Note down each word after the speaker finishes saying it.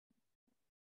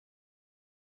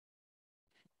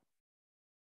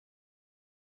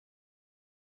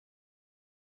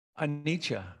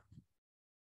Anicca.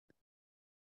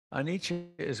 Anicca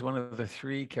is one of the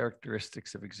three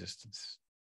characteristics of existence.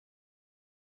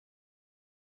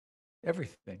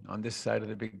 Everything on this side of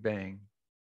the Big Bang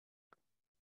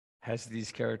has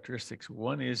these characteristics.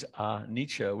 One is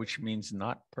anicca, which means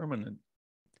not permanent.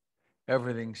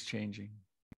 Everything's changing.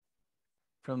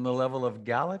 From the level of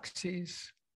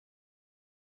galaxies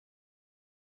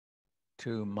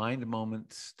to mind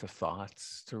moments, to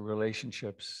thoughts, to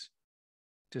relationships,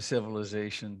 to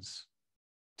civilizations,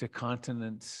 to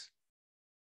continents,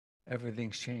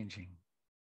 everything's changing.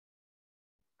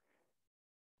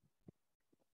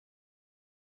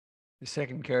 The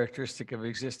second characteristic of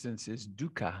existence is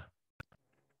dukkha,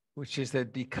 which is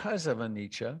that because of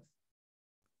anicca,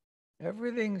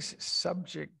 everything's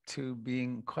subject to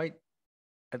being quite,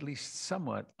 at least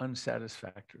somewhat,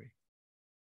 unsatisfactory.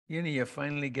 You know, you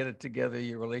finally get it together,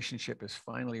 your relationship is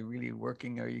finally really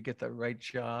working, or you get the right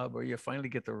job, or you finally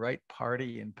get the right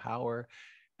party in power,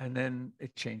 and then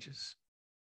it changes.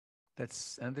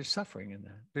 And there's suffering in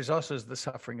that. There's also the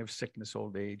suffering of sickness,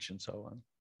 old age, and so on.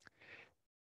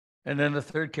 And then the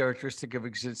third characteristic of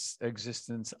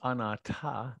existence,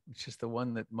 anatta, which is the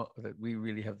one that we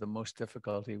really have the most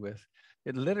difficulty with.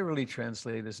 It literally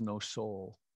translates as no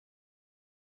soul.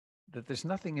 That there's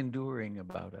nothing enduring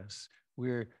about us.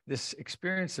 This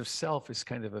experience of self is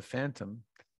kind of a phantom,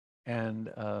 and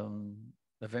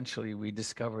eventually we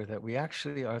discover that we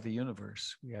actually are the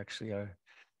universe. We actually are.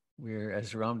 We're,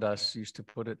 as Ram Dass used to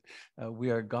put it,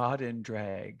 we are God in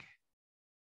drag.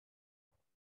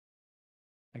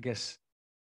 I guess.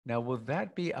 Now, will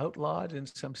that be outlawed in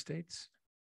some states,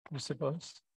 I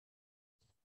suppose?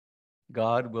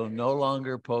 God will no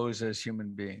longer pose as human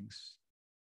beings.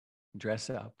 Dress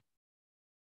up.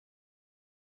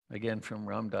 Again, from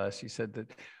Ram Dass, he said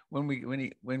that when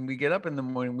we get up in the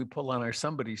morning, we pull on our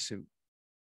somebody suit.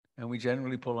 And we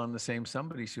generally pull on the same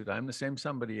somebody suit. I'm the same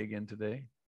somebody again today.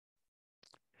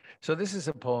 So this is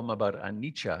a poem about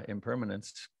anicca,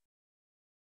 impermanence,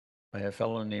 by a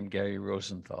fellow named Gary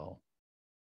Rosenthal.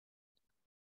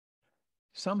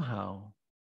 Somehow,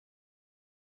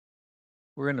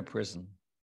 we're in a prison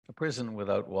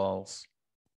without walls.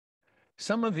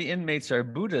 Some of the inmates are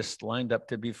Buddhists lined up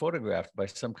to be photographed by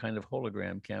some kind of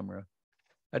hologram camera,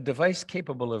 a device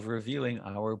capable of revealing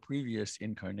our previous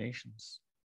incarnations.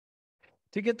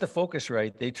 To get the focus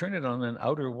right, they turn it on an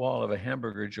outer wall of a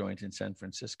hamburger joint in San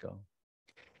Francisco.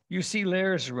 You see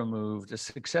layers removed, a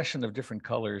succession of different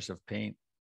colors of paint,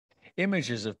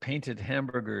 images of painted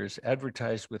hamburgers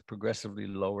advertised with progressively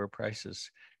lower prices,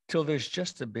 till there's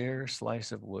just a bare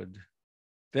slice of wood.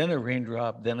 Then a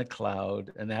raindrop, then a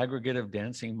cloud, an aggregate of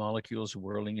dancing molecules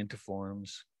whirling into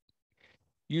forms.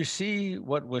 You see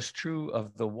what was true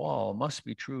of the wall must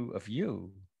be true of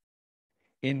you.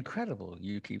 Incredible,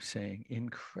 you keep saying,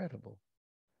 incredible.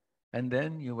 And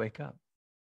then you wake up.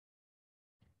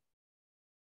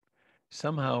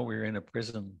 Somehow we're in a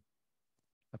prison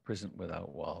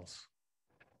without walls.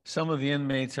 Some of the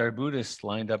inmates are Buddhists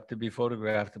lined up to be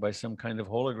photographed by some kind of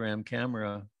hologram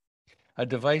camera, a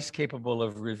device capable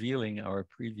of revealing our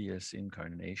previous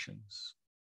incarnations.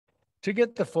 To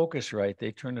get the focus right,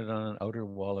 they turn it on an outer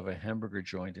wall of a hamburger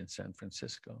joint in San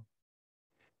Francisco.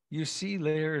 You see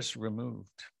layers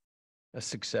removed, a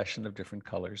succession of different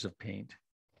colors of paint,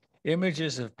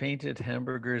 images of painted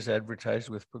hamburgers advertised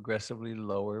with progressively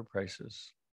lower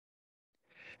prices.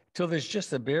 Till there's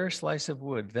just a bare slice of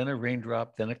wood, then a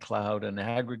raindrop, then a cloud, an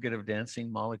aggregate of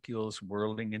dancing molecules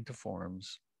whirling into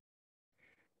forms.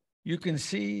 You can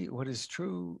see what is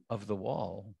true of the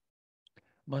wall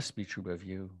must be true of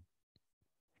you.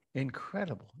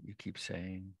 Incredible, you keep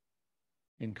saying.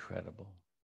 Incredible.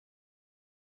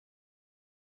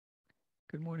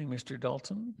 Good morning, Mr.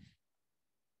 Dalton.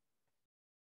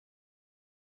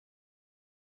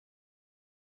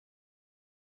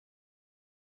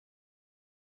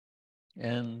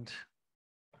 And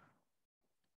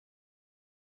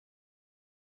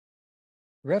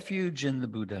refuge in the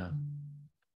Buddha.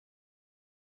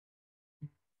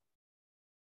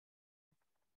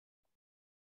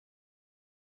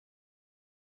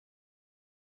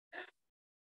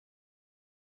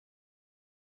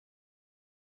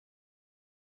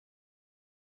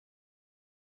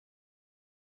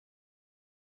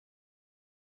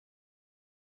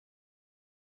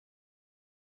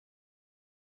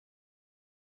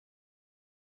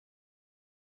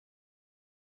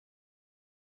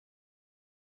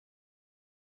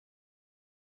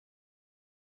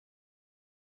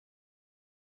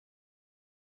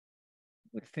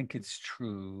 I think it's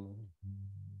true.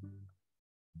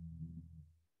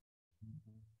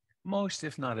 Most,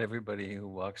 if not everybody, who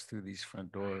walks through these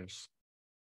front doors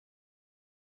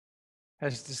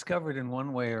has discovered in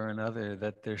one way or another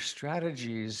that their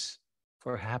strategies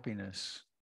for happiness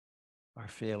are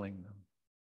failing them.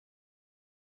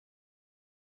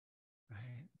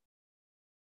 Right?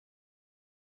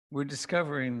 We're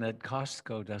discovering that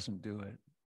Costco doesn't do it,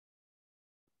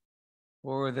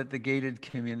 or that the gated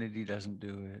community doesn't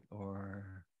do it,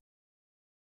 or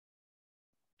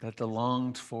that the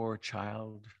longed for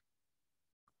child,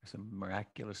 as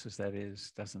miraculous as that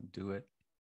is, doesn't do it.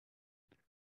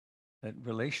 That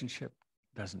relationship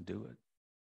doesn't do it.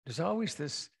 There's always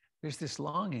this, there's this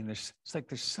longing. It's like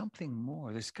there's something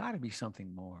more. There's got to be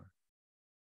something more.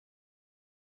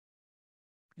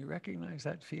 You recognize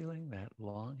that feeling, that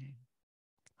longing?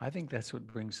 I think that's what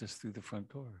brings us through the front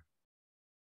door.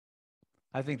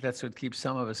 I think that's what keeps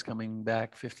some of us coming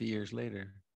back 50 years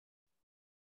later.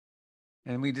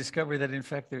 And we discover that, in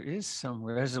fact, there is some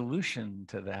resolution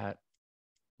to that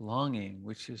longing,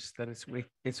 which is that it's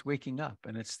waking up,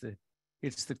 and it's the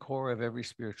core of every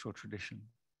spiritual tradition.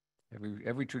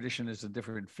 Every tradition is a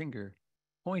different finger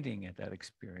pointing at that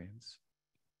experience.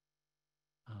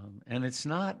 And it's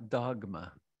not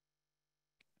dogma.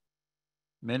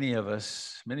 Many of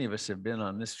us have been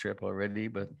on this trip already,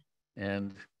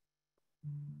 and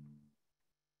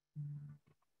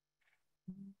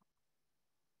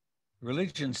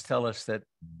religions tell us that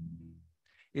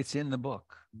it's in the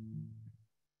book.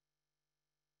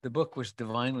 The book was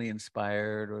divinely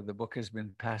inspired, or the book has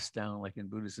been passed down, like in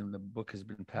Buddhism, the book has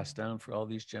been passed down for all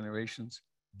these generations.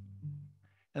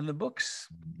 And the books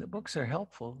are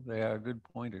helpful. They are good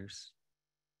pointers.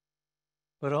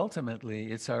 But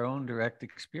ultimately, it's our own direct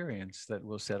experience that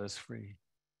will set us free.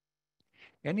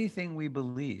 Anything we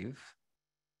believe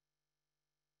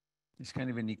is kind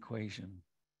of an equation.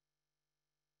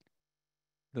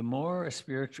 The more a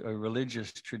spiritual or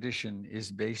religious tradition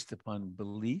is based upon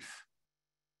belief,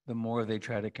 the more they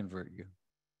try to convert you.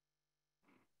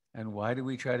 And why do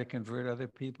we try to convert other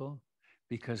people?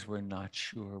 Because we're not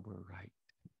sure we're right.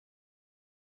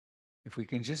 If we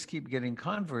can just keep getting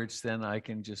converts, then I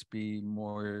can feel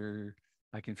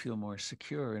more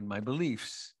secure in my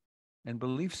beliefs. And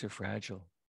beliefs are fragile,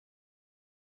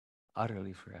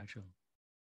 utterly fragile.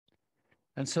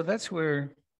 And so that's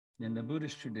where, in the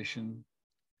Buddhist tradition,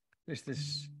 there's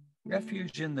this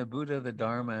refuge in the Buddha, the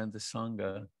Dharma, and the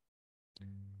Sangha.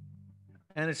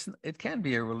 And it can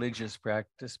be a religious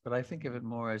practice, but I think of it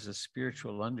more as a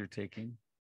spiritual undertaking.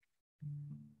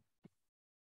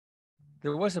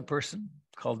 There was a person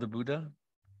called the Buddha,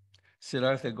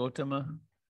 Siddhartha Gautama,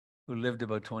 who lived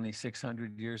about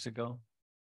 2,600 years ago.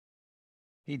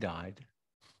 He died.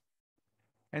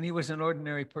 And he was an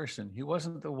ordinary person. He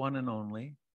wasn't the one and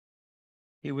only.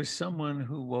 He was someone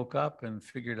who woke up and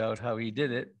figured out how he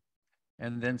did it,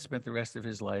 and then spent the rest of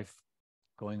his life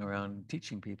going around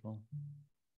teaching people.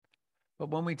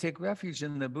 But when we take refuge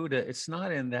in the Buddha, it's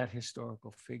not in that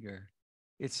historical figure.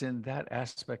 It's in that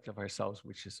aspect of ourselves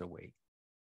which is awake.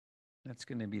 That's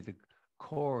going to be the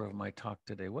core of my talk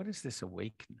today. What is this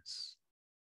awakeness?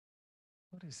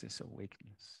 What is this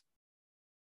awakeness?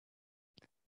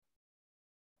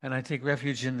 And I take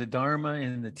refuge in the Dharma,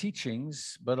 in the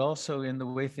teachings, but also in the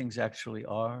way things actually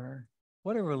are.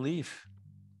 What a relief.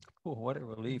 Oh, what a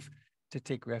relief to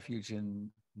take refuge in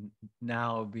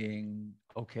now being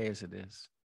okay as it is.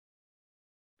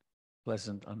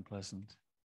 Pleasant, unpleasant,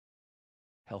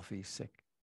 healthy, sick.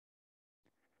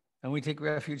 And we take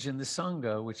refuge in the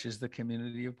Sangha, which is the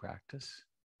community of practice,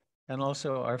 and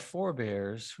also our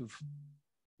forebears who've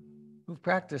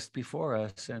practiced before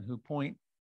us and who point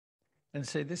and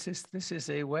say, this is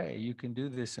a way. You can do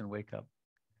this and wake up.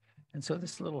 And so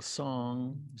this little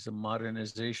song is a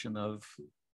modernization of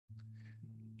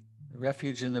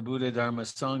refuge in the Buddha, Dharma,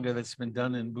 Sangha that's been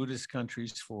done in Buddhist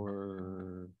countries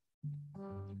for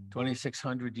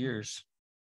 2,600 years.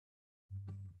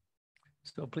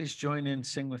 So please join in,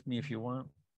 sing with me if you want.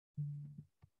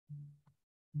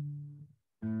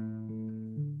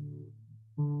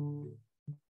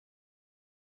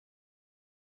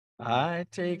 I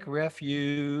take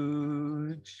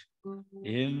refuge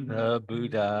in the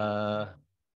Buddha,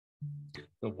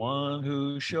 the one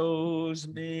who shows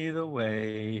me the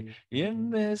way in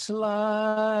this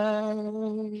life.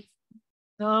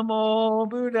 Namo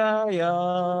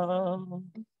Buddhaya,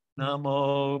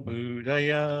 Namo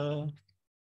Buddhaya,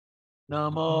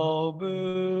 Namo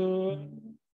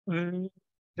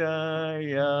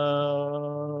Buddhaya.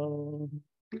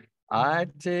 I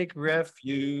take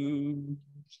refuge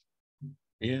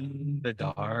in the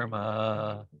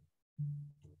Dharma,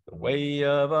 the way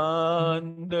of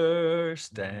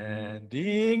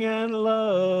understanding and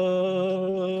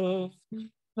love.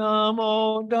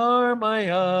 Namo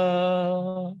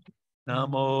Dharmaya,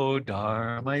 Namo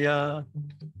Dharmaya.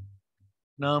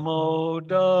 Namo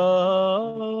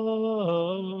Dharmaya.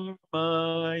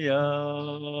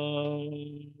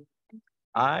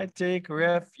 I take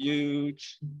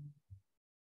refuge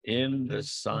in the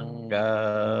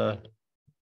Sangha,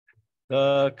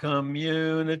 the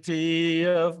community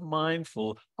of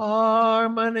mindful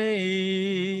harmony.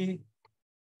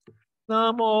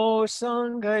 Namo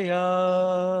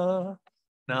Sangaya.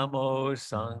 Namo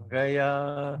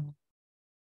Sangaya.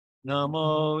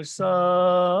 Namo Sangaya.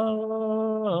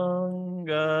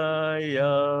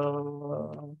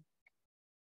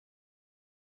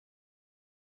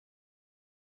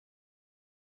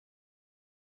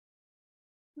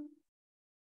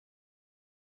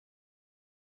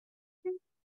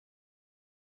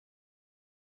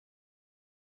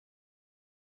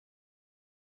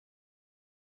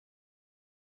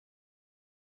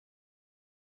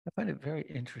 I find it very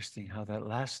interesting how that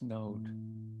last note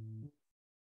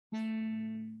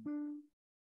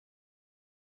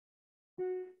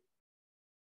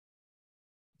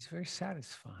is very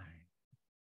satisfying.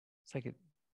 It's like it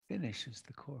finishes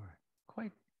the chord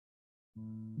quite.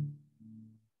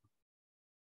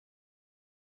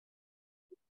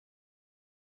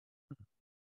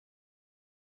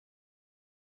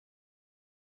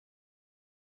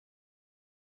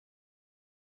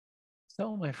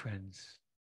 So, my friends,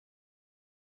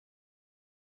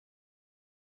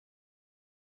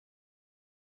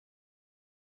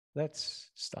 let's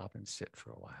stop and sit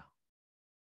for a while.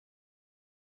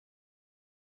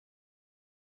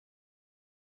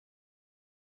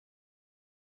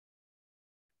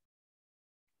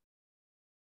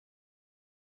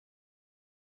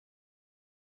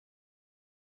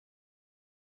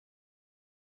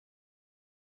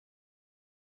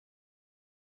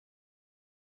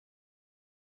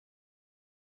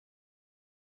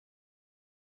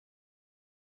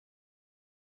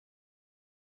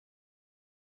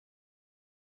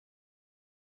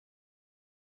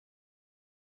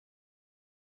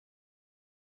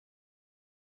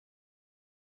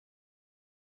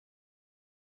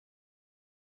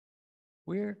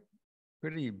 We're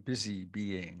pretty busy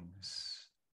beings.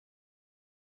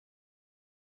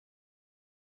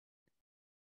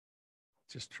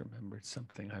 Just remembered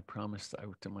something I promised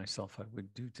to myself I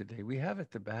would do today. We have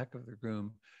at the back of the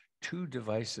room 2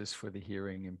 devices for the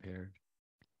hearing impaired.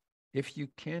 If you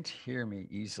can't hear me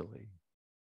easily,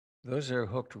 those are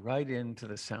hooked right into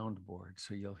the soundboard,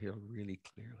 so you'll hear really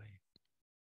clearly.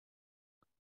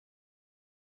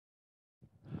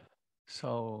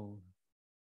 So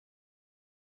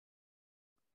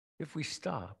if we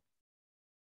stop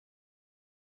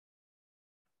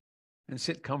and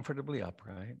sit comfortably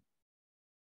upright,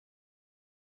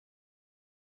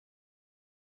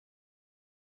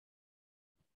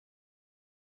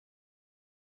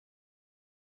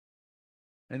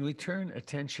 and we turn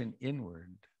attention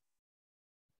inward,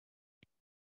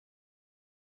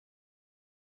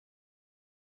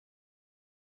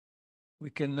 we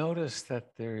can notice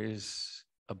that there is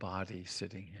a body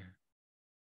sitting here.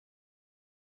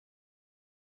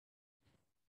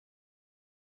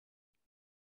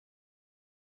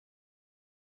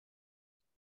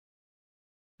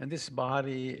 And this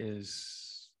body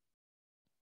is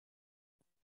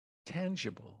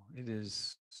tangible. It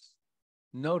is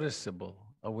noticeable.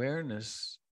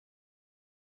 Awareness,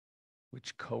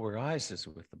 which co-arises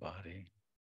with the body,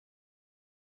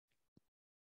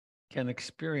 can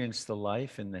experience the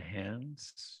life in the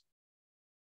hands,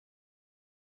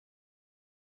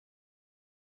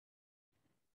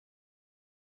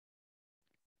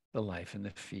 the life in the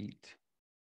feet,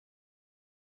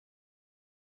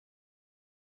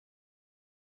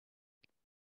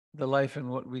 the life in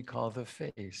what we call the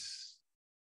face.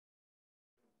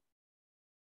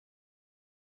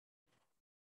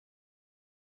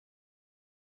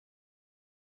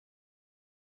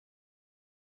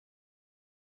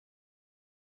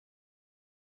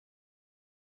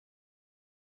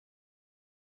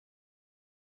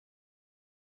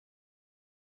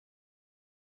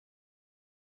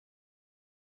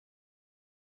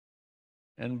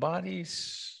 And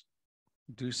bodies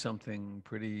do something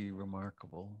pretty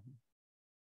remarkable.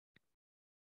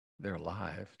 They're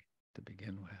alive to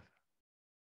begin with.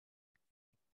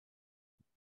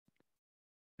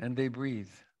 And they breathe.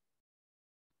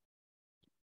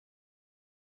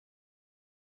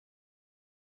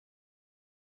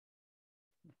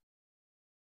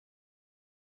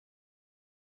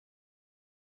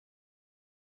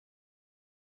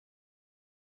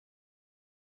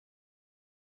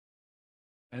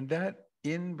 And that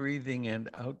in-breathing and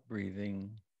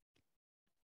out-breathing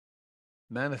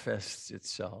manifests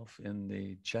itself in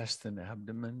the chest and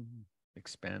abdomen,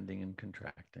 expanding and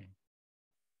contracting.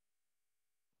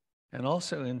 And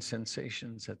also in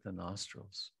sensations at the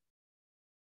nostrils.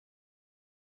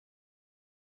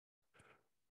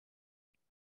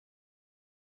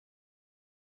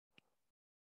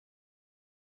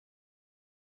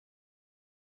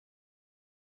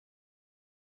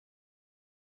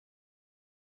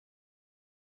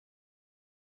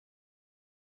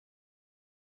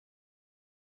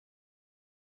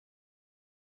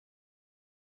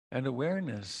 And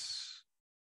awareness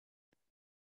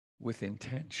with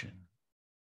intention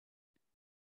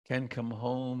can come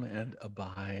home and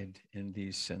abide in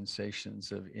these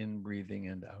sensations of in-breathing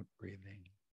and out-breathing.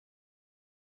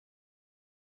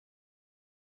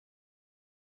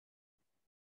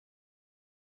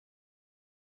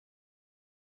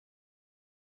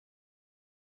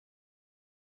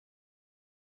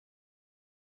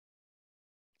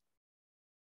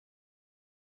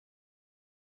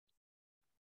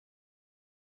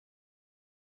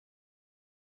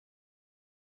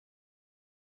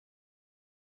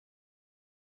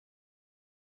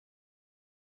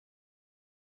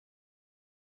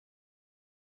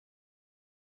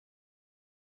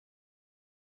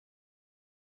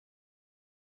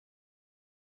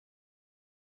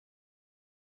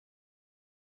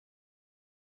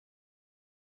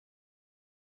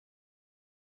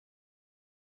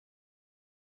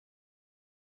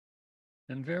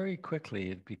 And very quickly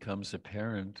it becomes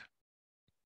apparent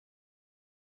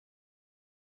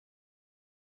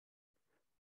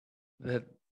that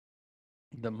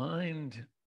the mind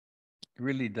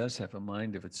really does have a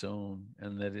mind of its own,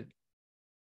 and that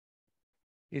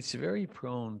it's very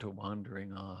prone to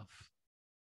wandering off.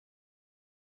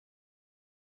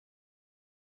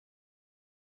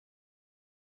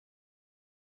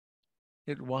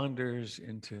 It wanders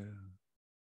into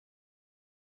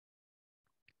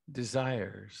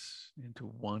desires,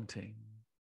 into wanting.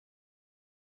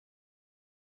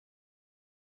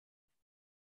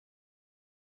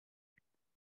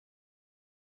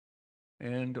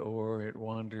 And or it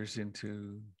wanders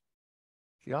into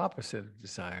the opposite of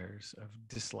desires, of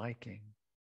disliking.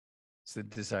 It's the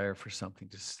desire for something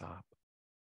to stop,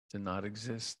 to not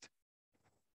exist.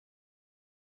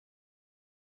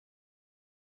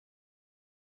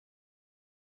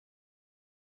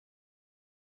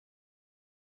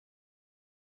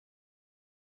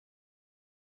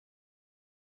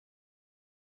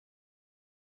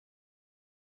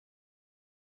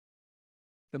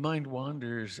 The mind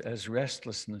wanders as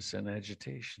restlessness and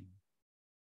agitation,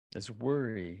 as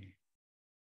worry,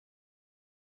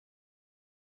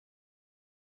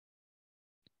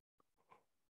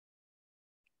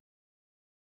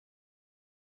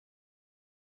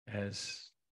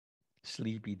 as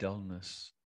sleepy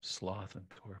dullness, sloth and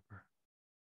torpor,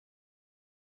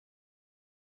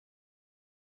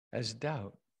 as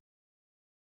doubt,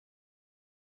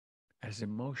 as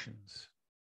emotions.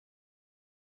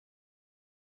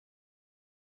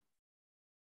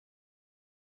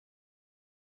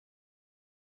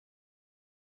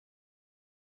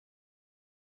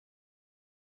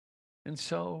 And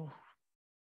so,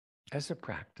 as a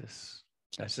practice,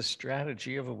 as a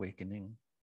strategy of awakening,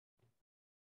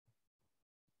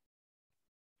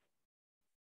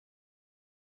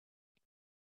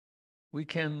 we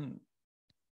can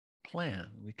plan,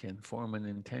 we can form an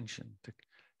intention to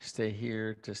stay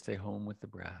here, to stay home with the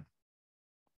breath,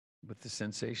 with the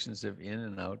sensations of in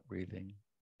and out breathing.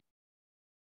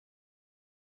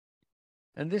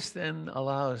 And this then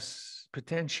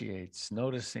potentiates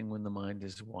noticing when the mind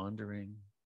is wandering,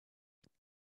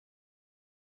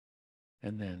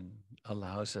 and then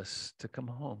allows us to come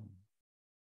home.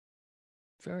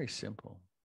 Very simple.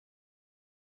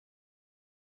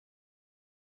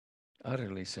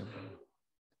 Utterly simple.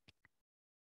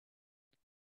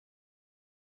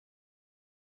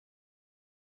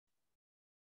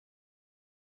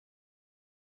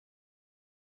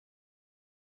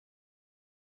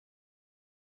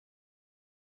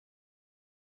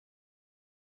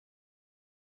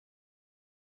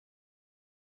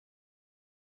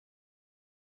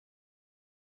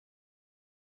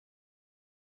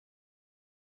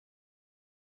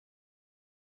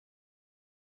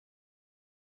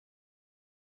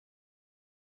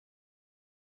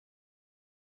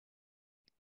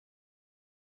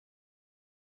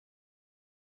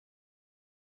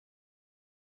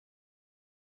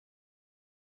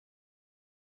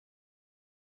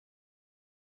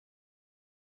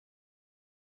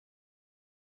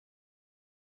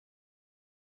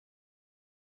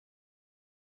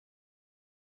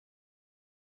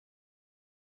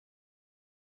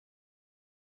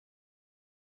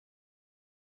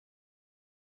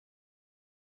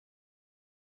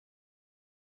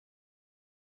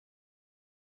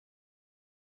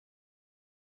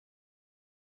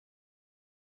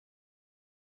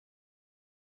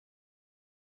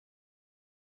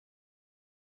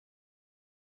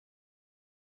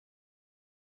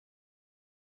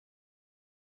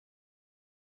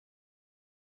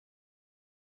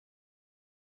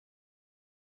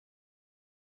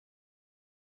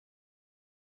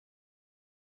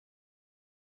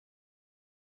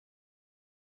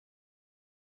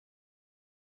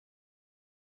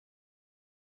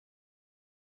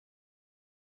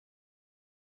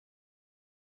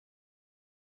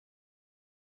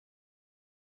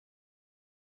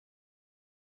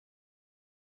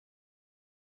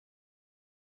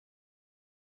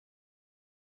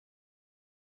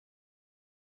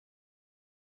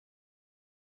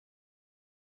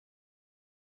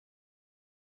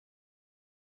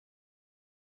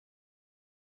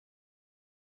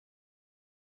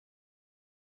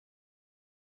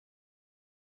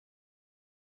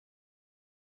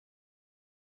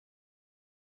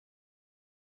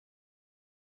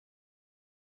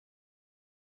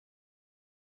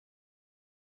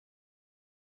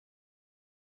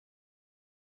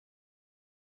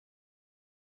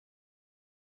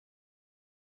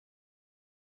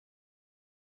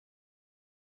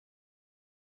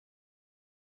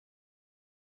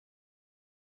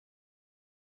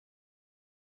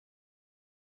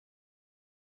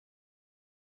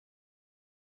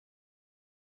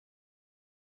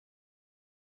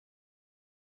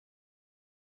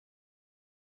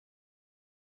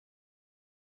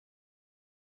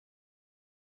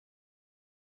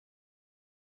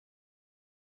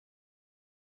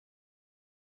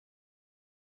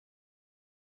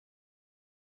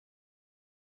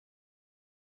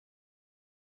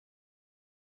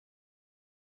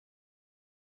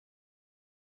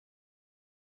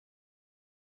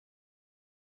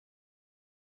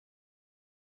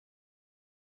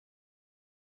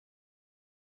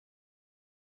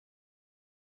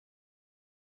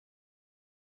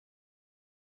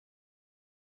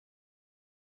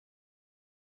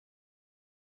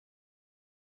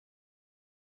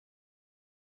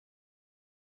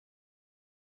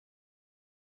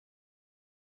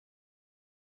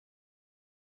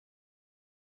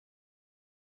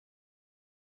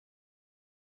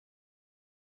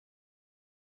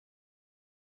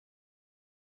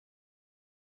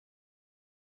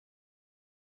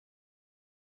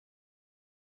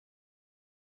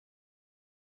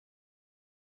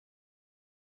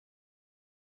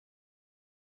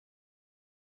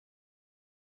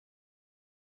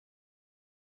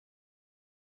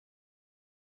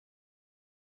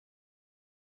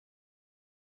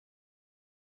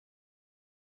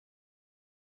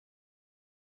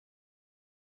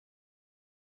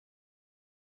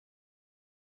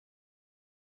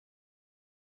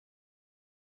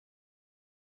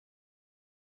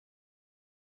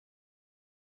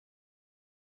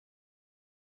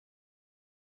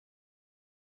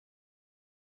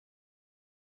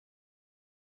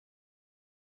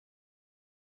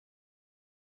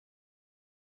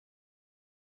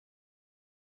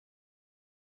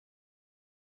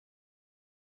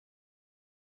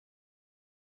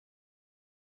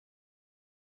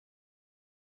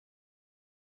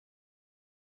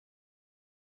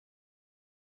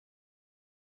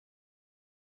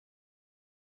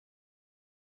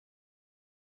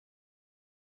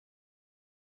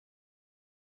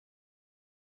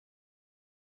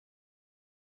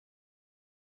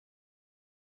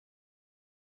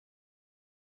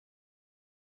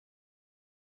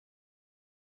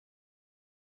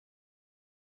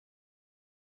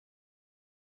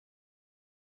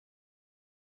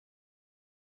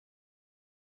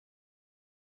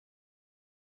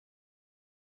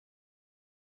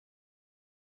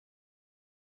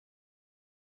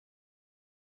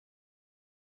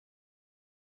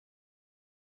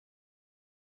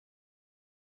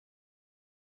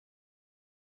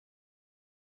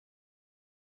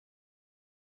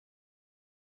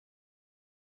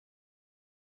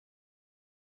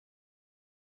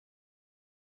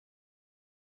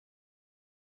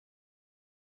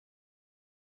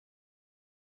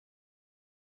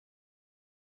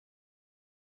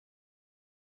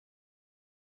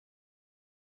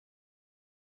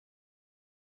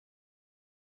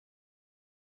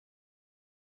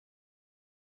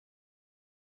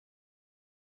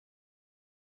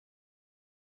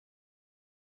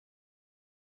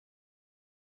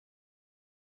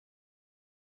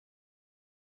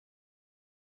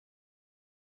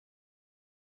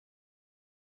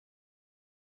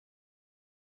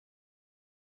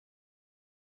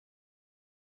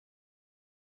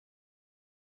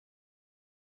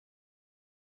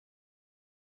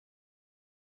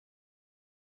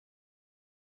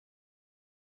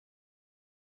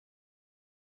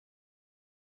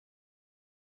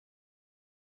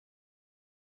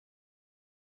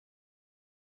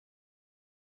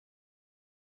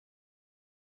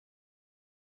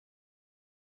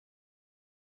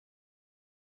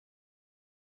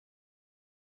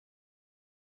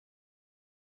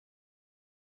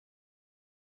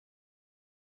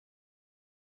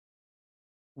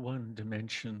 one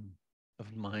dimension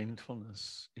of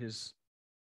mindfulness is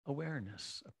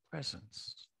awareness, a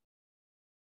presence,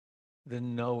 the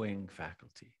knowing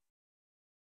faculty.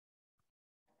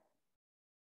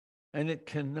 And it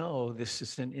can know this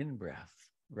is an in-breath,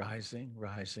 rising,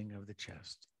 rising of the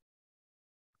chest.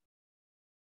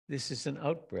 This is an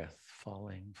out-breath,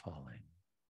 falling, falling.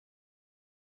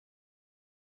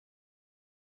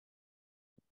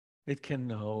 It can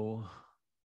know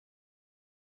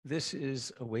this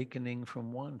is awakening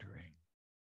from wandering.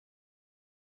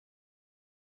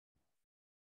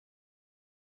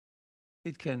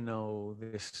 It can know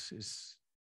this is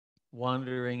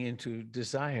wandering into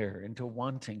desire, into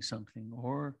wanting something,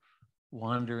 or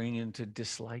wandering into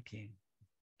disliking.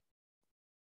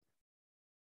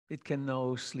 It can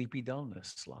know sleepy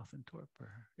dullness, sloth and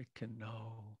torpor. It can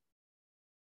know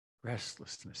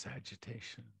restlessness,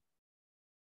 agitation.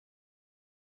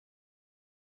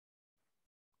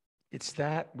 It's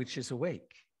that which is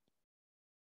awake.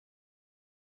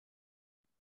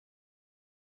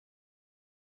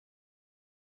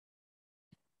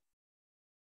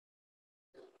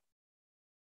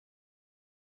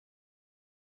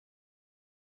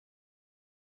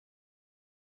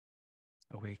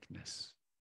 Awakeness.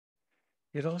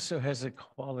 It also has a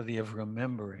quality of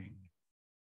remembering.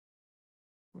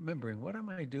 Remembering, what am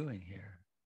I doing here?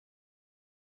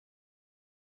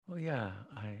 Oh yeah,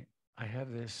 I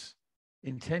have this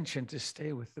intention to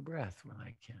stay with the breath when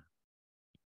I can.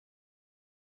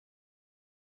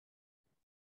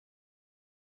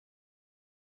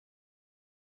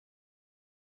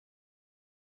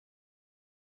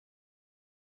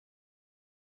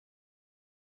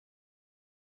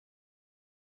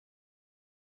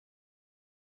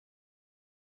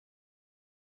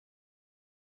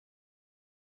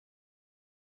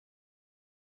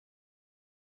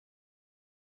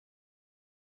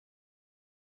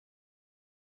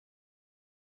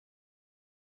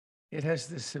 It has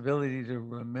this ability to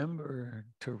remember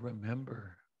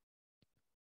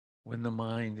when the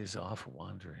mind is off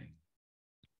wandering.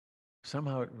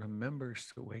 Somehow it remembers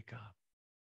to wake up.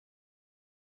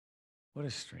 What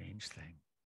a strange thing.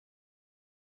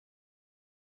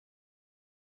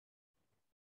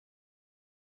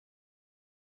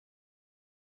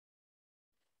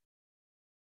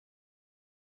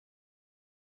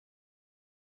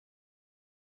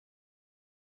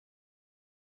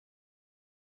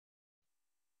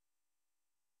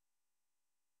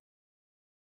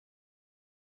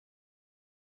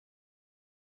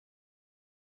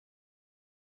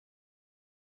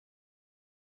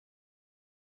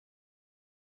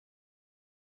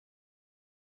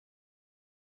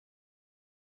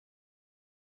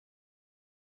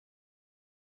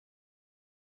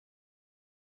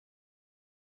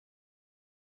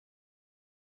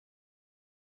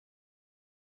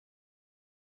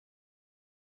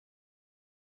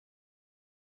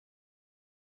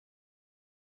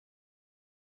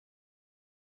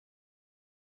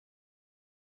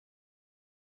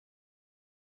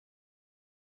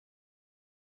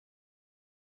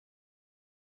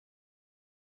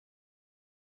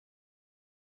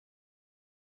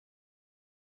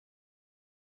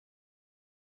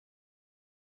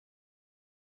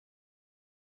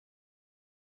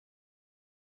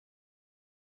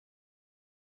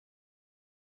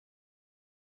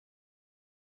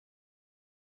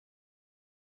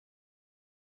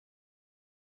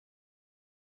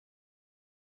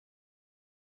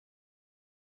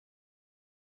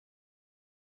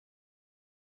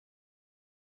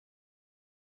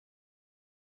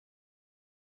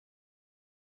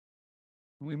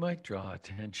 We might draw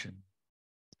attention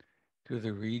to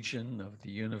the region of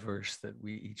the universe that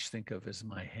we each think of as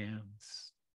my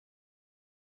hands.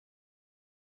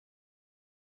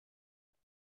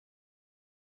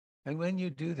 And when you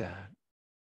do that,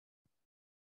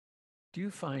 do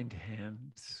you find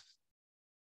hands?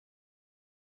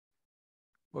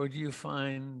 Or do you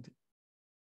find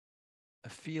a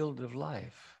field of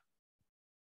life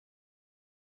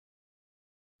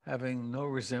having no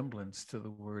resemblance to the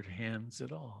word hands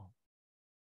at all?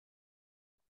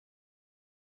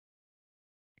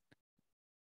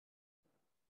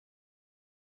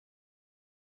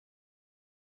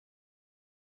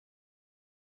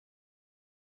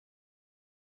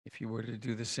 If you were to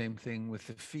do the same thing with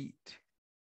the feet,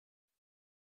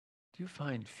 do you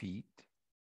find feet?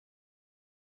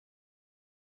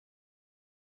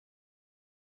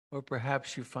 Or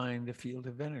perhaps you find a field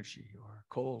of energy, or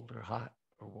cold, or hot,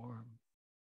 or warm.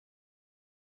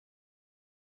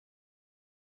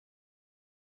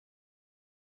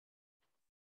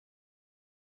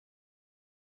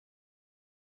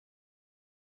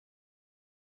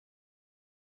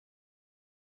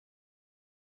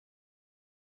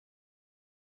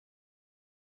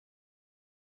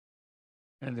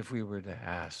 And if we were to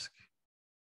ask,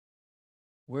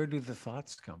 where do the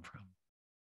thoughts come from?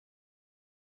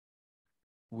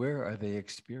 Where are they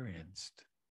experienced?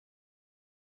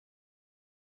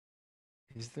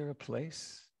 Is there a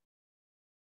place?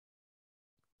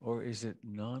 Or is it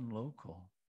non-local?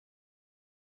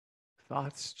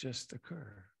 Thoughts just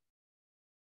occur.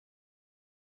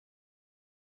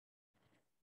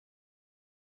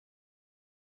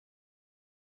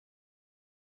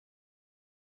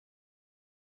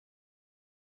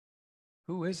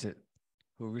 Who is it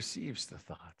who receives the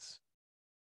thoughts?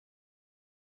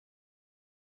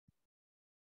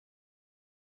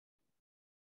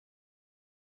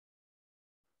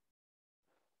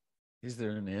 Is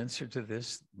there an answer to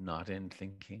this? Not in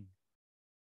thinking.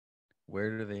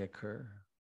 Where do they occur?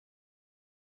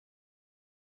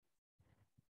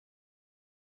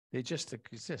 They just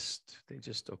exist. They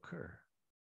just occur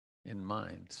in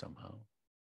mind somehow.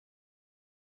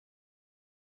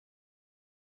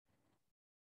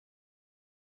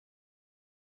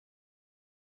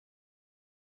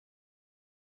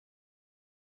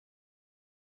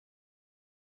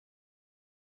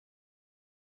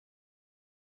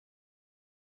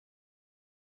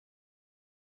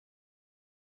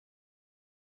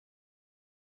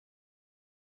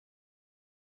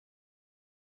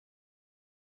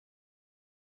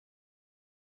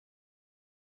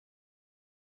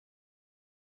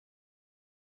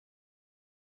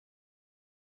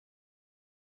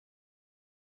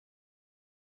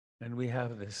 And we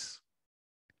have this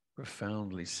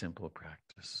profoundly simple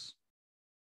practice.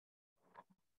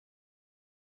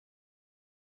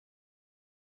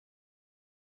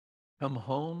 Come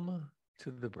home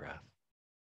to the breath.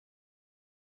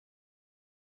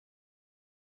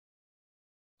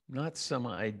 Not some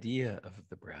idea of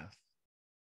the breath,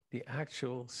 the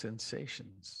actual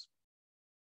sensations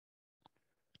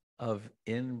of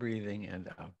in-breathing and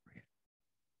out-breathing.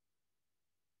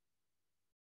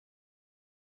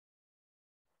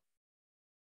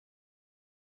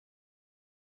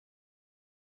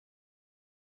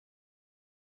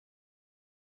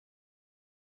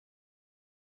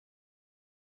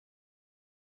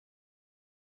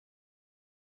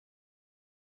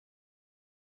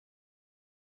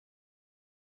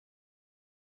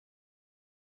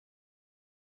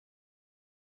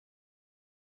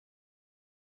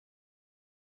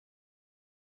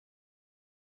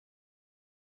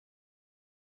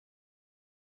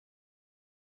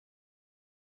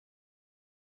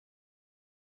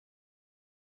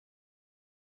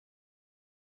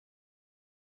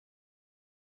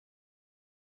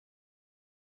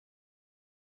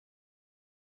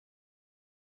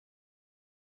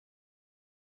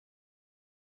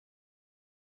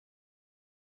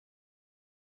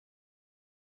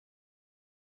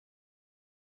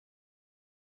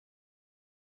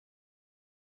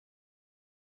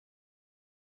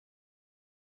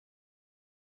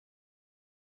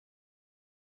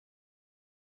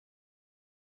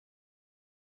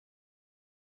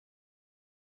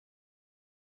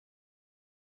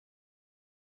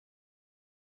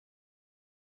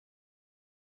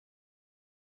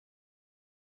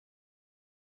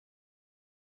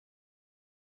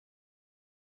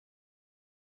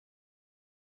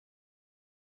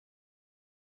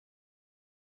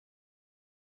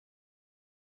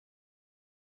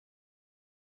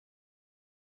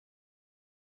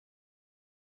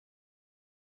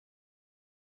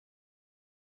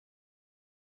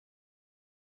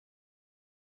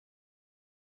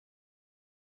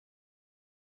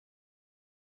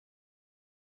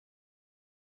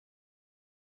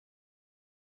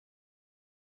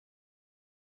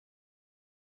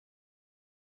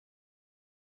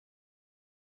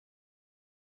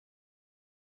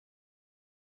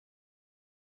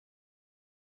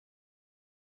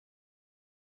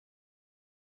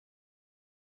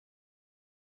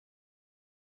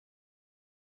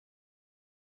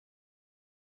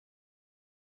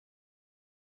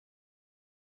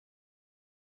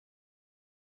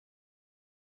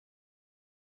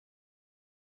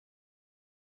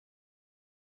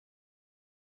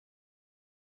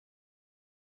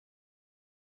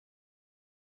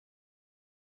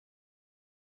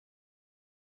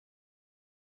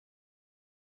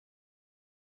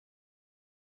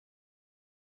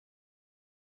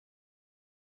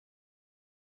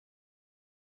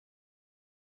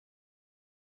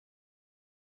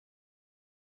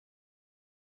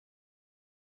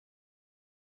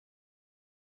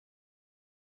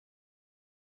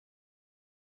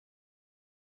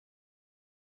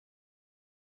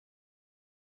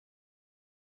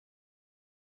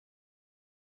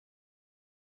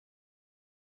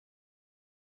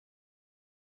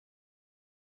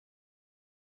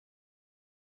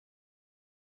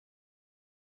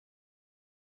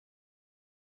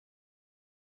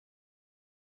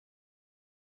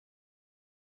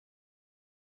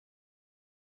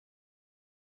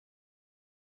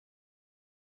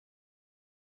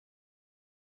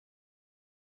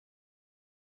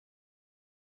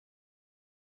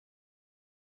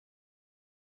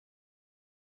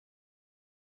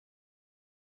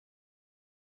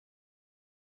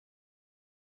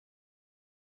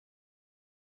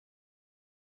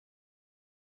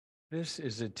 This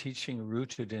is a teaching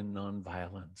rooted in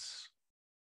nonviolence.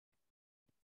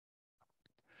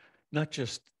 Not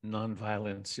just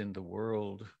nonviolence in the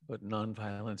world, but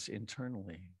nonviolence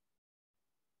internally.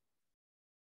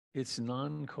 It's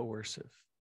non-coercive.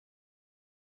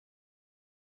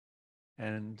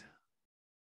 And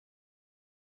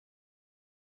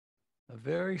a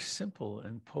very simple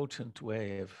and potent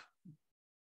way of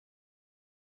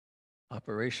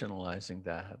operationalizing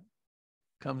that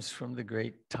comes from the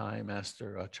great Thai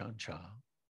master Ajahn Chah.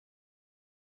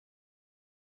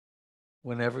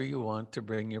 Whenever you want to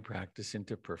bring your practice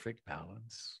into perfect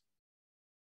balance,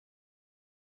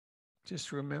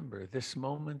 just remember this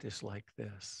moment is like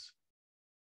this.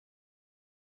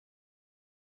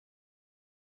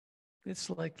 It's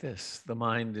like this. The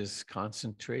mind is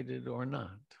concentrated or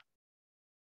not.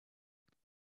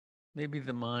 Maybe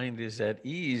the mind is at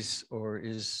ease or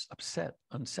is upset,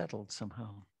 unsettled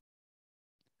somehow.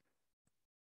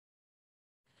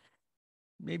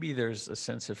 Maybe there's a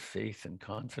sense of faith and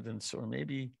confidence, or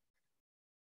maybe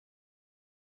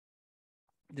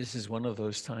this is one of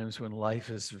those times when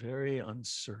life is very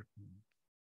uncertain.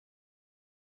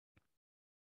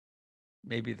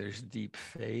 Maybe there's deep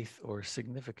faith or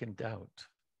significant doubt.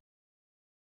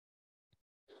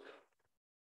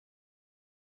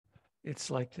 It's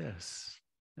like this.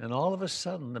 And all of a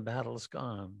sudden, the battle's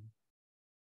gone.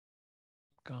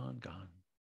 Gone, gone.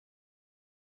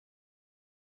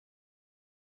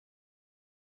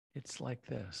 It's like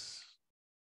this.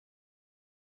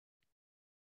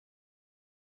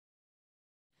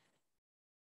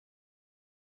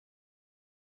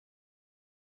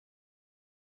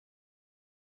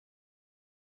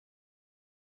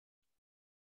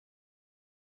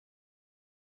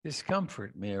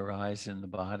 Discomfort may arise in the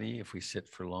body if we sit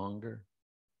for longer.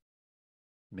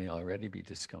 It may already be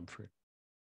discomfort.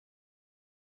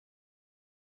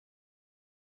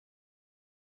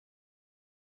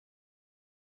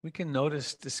 We can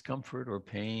notice discomfort or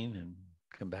pain and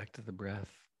come back to the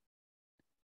breath.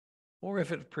 Or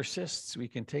if it persists, we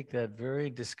can take that very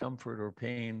discomfort or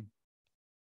pain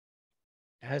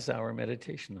as our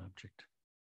meditation object,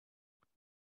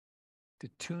 to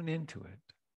tune into it,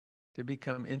 to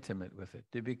become intimate with it,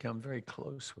 to become very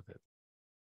close with it,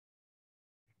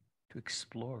 to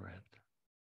explore it.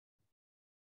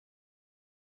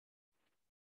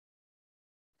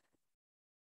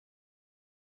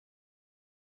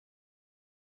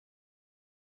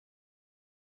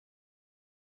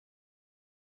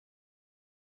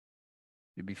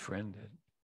 To befriend it.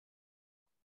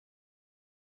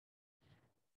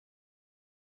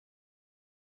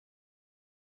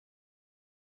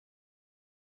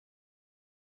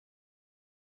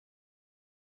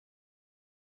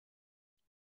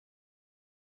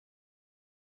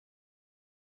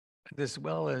 And as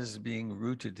well as being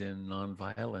rooted in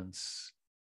nonviolence,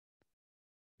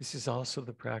 this is also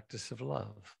the practice of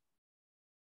love.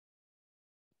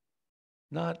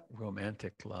 Not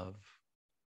romantic love,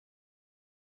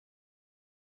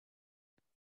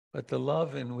 but the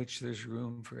love in which there's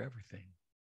room for everything.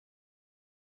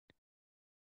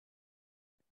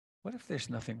 What if there's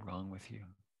nothing wrong with you?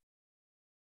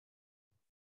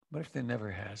 What if there never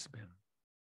has been?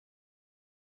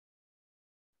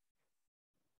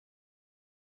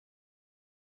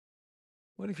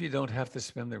 What if you don't have to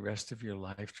spend the rest of your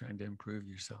life trying to improve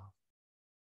yourself?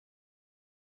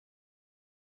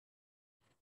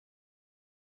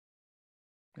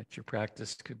 That your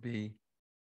practice could be,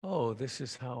 oh, this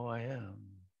is how I am.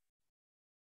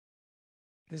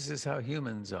 This is how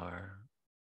humans are.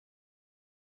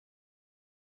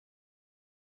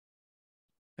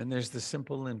 And there's the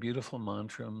simple and beautiful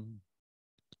mantra,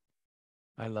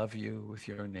 I love you, with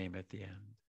your name at the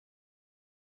end.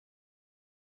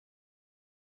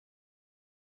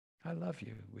 I love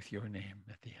you with your name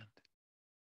at the end.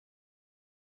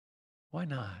 Why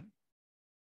not?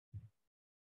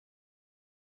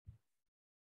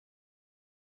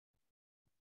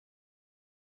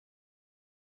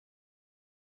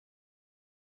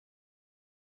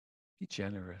 Be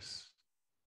generous.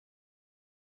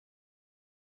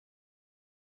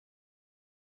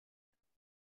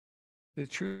 The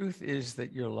truth is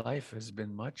that your life has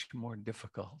been much more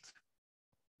difficult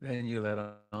than you let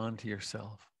on to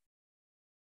yourself.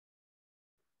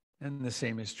 And the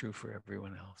same is true for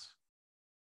everyone else.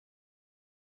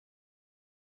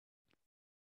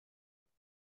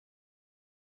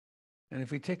 And if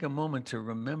we take a moment to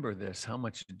remember this, how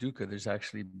much dukkha there's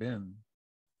actually been,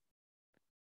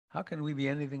 how can we be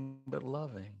anything but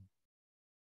loving?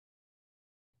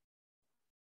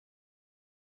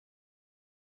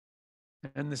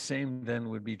 And the same then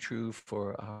would be true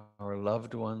for our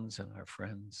loved ones and our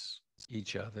friends.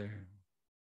 each other.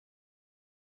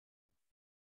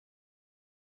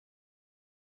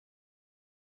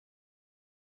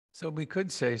 So we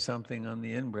could say something on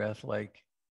the in-breath like,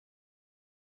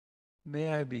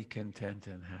 may I be content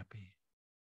and happy.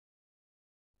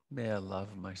 May I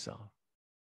love myself.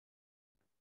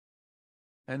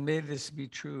 And may this be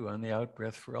true on the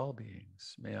out-breath for all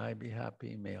beings. May I be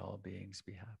happy. May all beings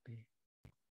be happy.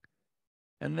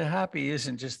 And the happy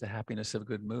isn't just the happiness of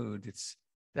good mood. It's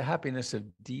the happiness of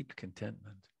deep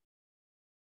contentment,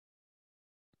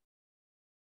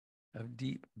 of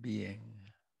deep being.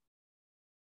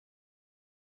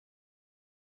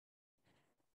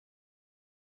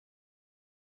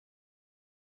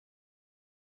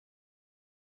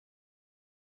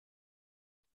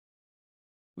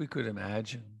 We could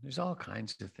imagine, there's all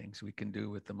kinds of things we can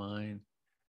do with the mind.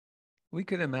 We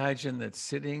could imagine that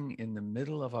sitting in the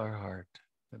middle of our heart,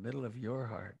 the middle of your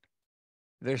heart,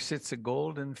 there sits a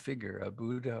golden figure, a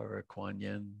Buddha or a Kuan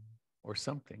Yin or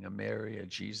something, a Mary, a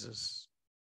Jesus,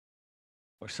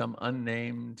 or some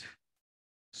unnamed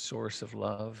source of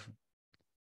love.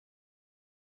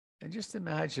 And just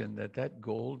imagine that that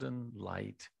golden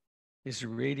light is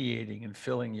radiating and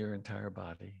filling your entire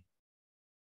body.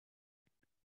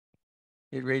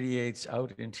 It radiates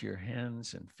out into your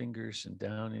hands and fingers and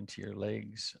down into your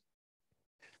legs,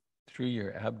 through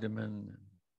your abdomen,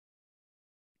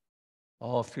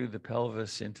 all through the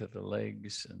pelvis into the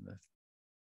legs and the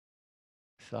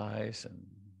thighs and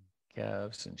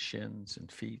calves and shins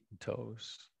and feet and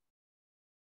toes,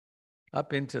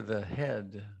 up into the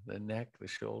head, the neck, the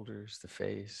shoulders, the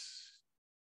face,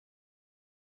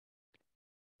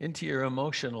 into your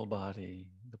emotional body,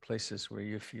 the places where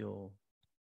you feel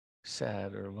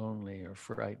sad or lonely or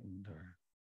frightened or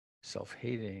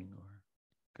self-hating or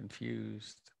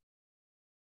confused.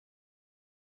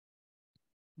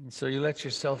 And so you let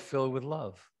yourself fill with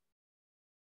love.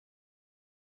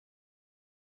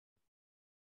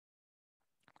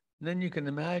 And then you can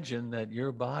imagine that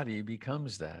your body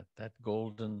becomes that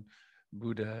golden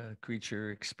Buddha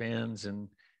creature expands and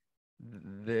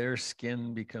their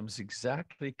skin becomes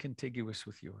exactly contiguous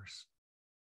with yours.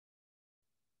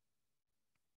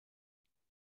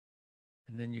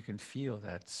 And then you can feel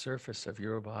that surface of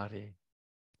your body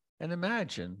and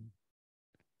imagine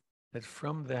that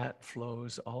from that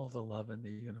flows all the love in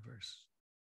the universe.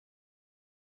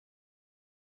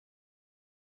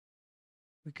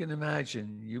 We can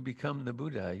imagine you become the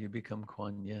Buddha, you become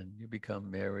Kuan Yin, you become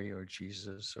Mary or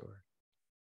Jesus or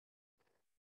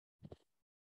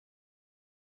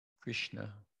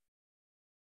Krishna.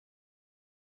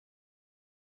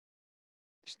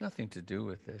 There's nothing to do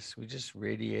with this. We just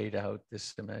radiate out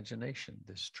this imagination,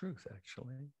 this truth,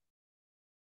 actually.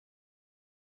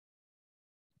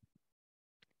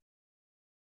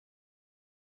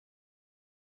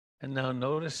 And now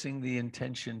noticing the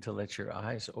intention to let your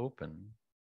eyes open.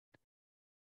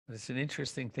 It's an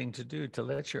interesting thing to do, to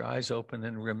let your eyes open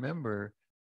and remember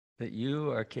that you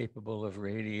are capable of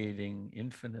radiating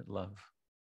infinite love.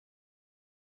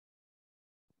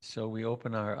 So we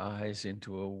open our eyes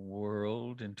into a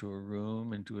world, into a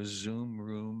room, into a Zoom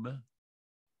room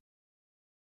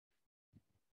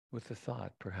with the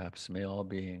thought, perhaps, may all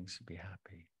beings be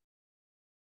happy.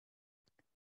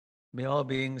 May all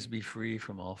beings be free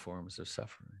from all forms of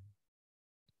suffering.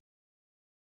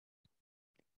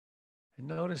 And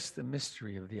notice the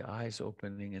mystery of the eyes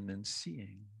opening and then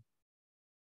seeing.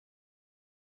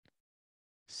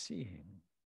 Seeing.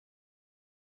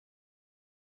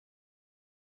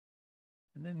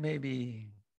 And then maybe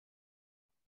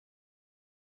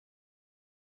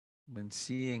when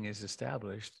seeing is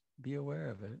established, be aware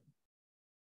of it.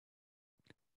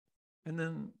 And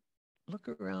then look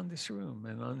around this room.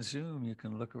 And on Zoom, you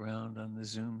can look around on the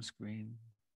Zoom screen.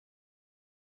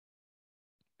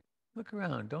 Look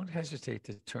around. Don't hesitate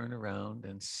to turn around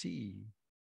and see.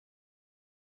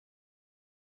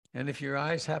 And if your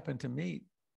eyes happen to meet,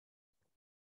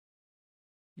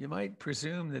 you might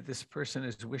presume that this person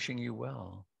is wishing you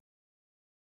well.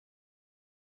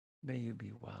 May you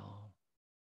be well.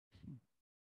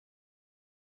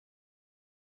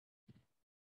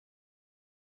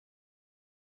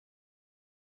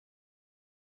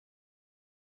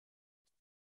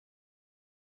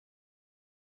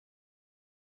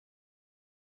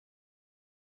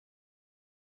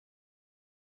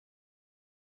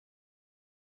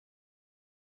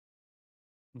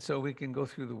 And so we can go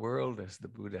through the world as the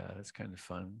Buddha. It's kind of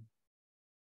fun.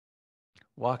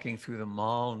 Walking through the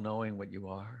mall, knowing what you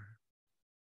are.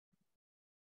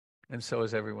 And so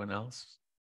is everyone else.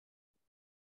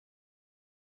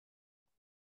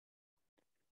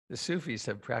 The Sufis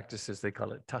have practices, they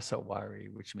call it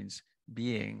tasawwuri, which means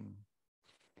being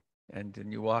And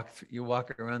then you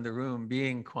walk around the room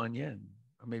being Kuan Yin,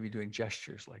 or maybe doing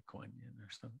gestures like Kuan Yin or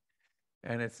something.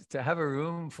 And it's to have a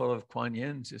room full of Kuan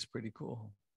Yins is pretty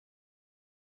cool.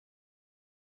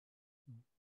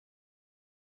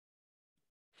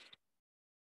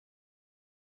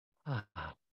 Ah.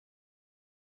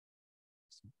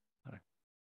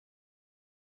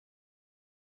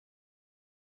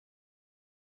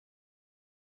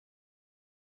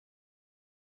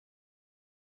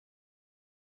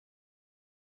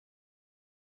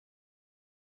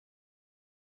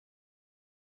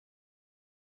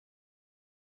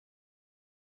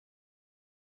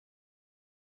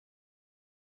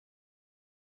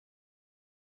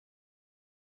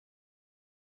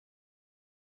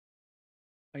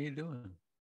 How you doing?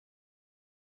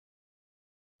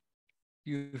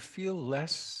 Do you feel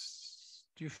less?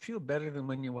 Do you feel better than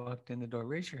when you walked in the door?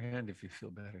 Raise your hand if you feel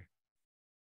better.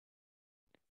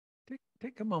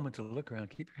 Take a moment to look around.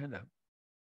 Keep your hand up.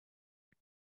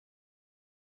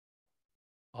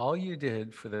 All you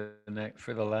did for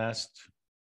the last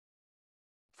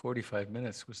 45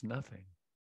 minutes was nothing.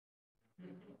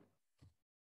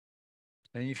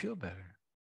 And you feel better.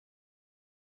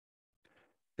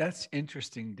 That's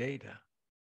interesting data.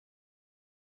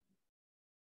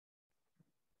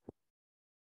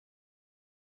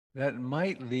 That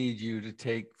might lead you to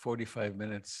take 45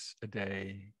 minutes a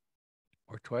day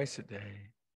or twice a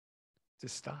day to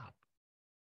stop.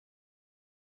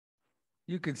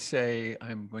 You could say,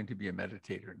 I'm going to be a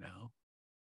meditator now.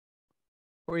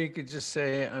 Or you could just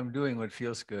say, I'm doing what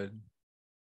feels good.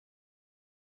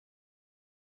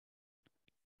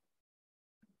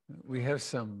 We have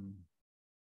some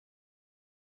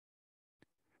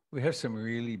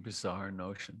really bizarre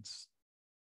notions.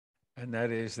 And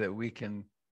that is that we can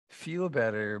feel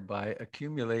better by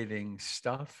accumulating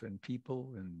stuff and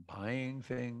people and buying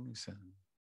things. And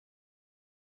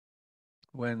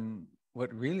when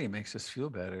what really makes us feel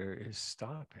better is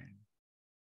stopping.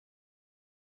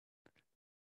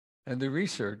 And the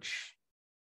research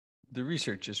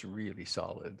is really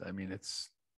solid. I mean, it's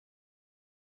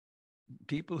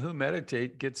people who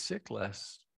meditate get sick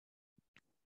less.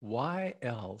 Why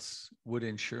else would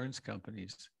insurance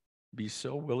companies be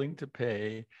so willing to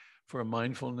pay for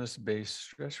mindfulness-based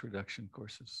stress reduction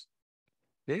courses?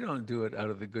 They don't do it out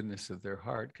of the goodness of their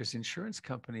heart because insurance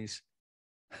companies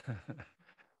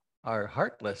are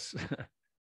heartless.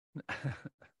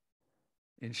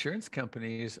 Insurance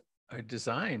companies are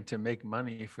designed to make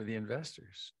money for the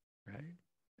investors, right?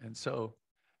 And so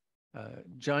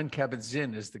John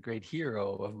Kabat-Zinn is the great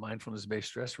hero of mindfulness-based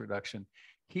stress reduction.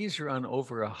 He's run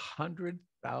over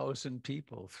 100,000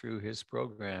 people through his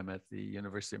program at the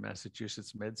University of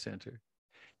Massachusetts Med Center.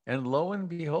 And lo and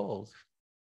behold,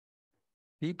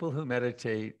 people who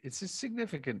meditate, it's a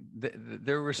significant,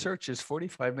 their research is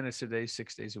 45 minutes a day,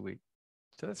 6 days a week.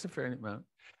 So that's a fair amount.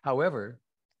 However,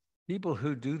 people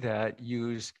who do that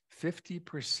use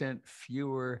 50%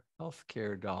 fewer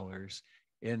healthcare dollars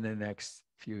in the next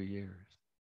few years.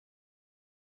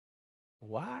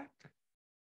 What?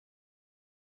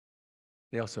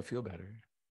 They also feel better.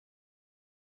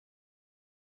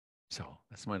 So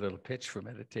that's my little pitch for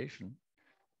meditation.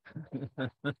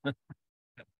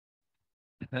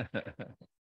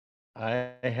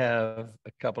 I have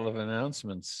a couple of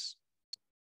announcements.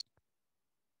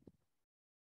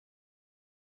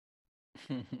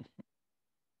 I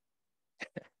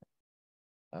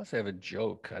also have a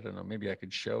joke. I don't know, maybe I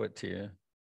could show it to you.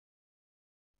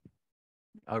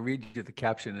 I'll read you the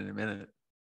caption in a minute.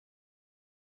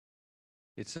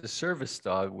 It's a service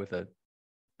dog with a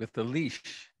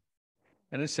leash.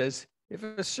 And it says, if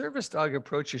a service dog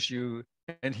approaches you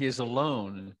and he is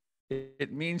alone,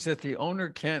 it means that the owner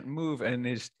can't move and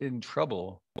is in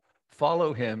trouble.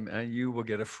 Follow him and you will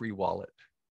get a free wallet.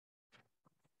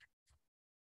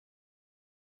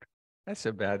 That's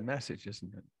a bad message,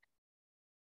 isn't it?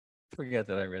 Forget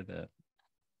that I read that.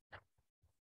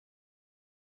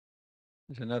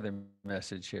 There's another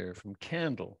message here from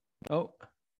Candle. Oh,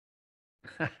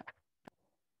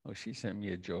 oh, she sent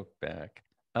me a joke back.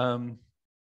 Could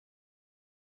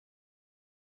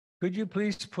you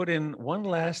please put in one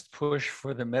last push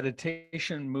for the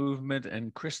meditation movement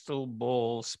and crystal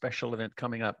bowl special event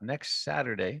coming up next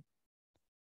Saturday?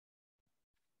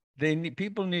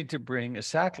 People need to bring a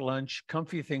sack lunch,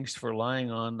 comfy things for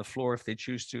lying on the floor if they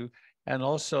choose to, and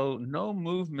also no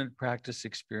movement practice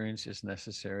experience is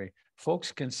necessary.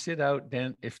 Folks can sit out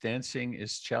if dancing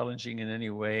is challenging in any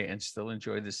way and still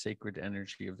enjoy the sacred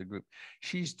energy of the group.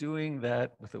 She's doing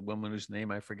that with a woman whose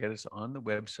name I forget. It's on the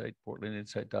website,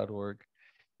 portlandinsight.org.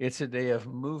 It's a day of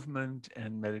movement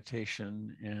and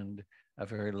meditation and a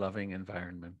very loving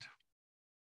environment.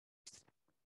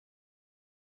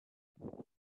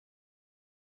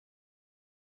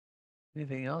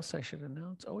 Anything else I should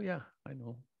announce? Oh, yeah, I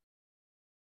know.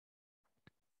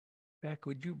 Beck,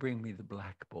 would you bring me the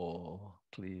black bowl,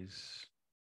 please?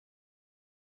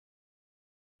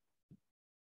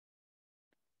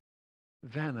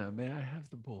 Vanna, may I have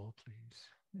the bowl,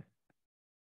 please?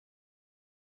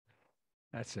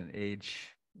 That's an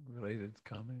age-related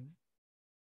comment.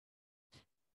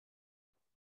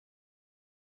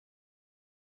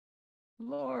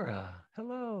 Laura,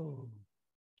 hello.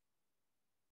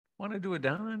 Want to do a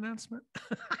down announcement?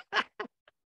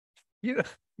 you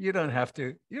you don't have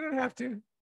to. You don't have to.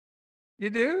 You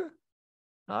do?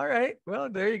 All right. Well,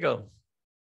 there you go.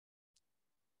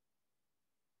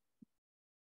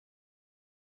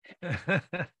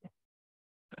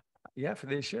 Yeah,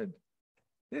 they should.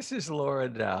 This is Laura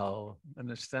Dow,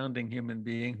 an astounding human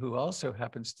being who also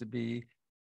happens to be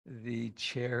the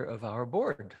chair of our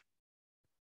board.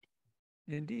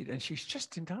 Indeed. And she's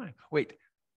just in time. Wait,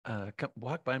 come,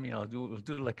 walk by me. We'll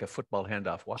do like a football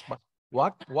handoff. Walk by,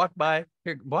 walk by.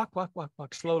 Here, walk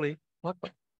slowly. Walk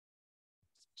by.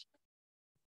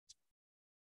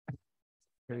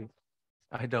 Here.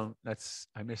 I don't.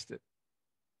 I missed it.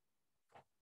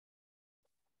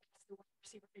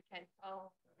 See what we can.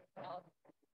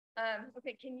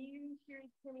 Okay, can you hear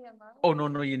me online? Oh,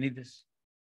 no, you need this.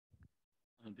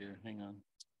 Oh dear, hang on.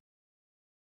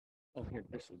 Oh, here,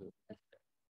 this will do it.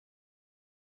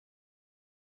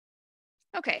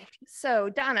 Okay, so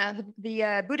Dana,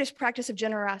 the Buddhist practice of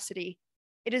generosity,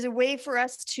 it is a way for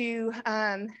us to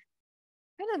kind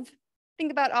of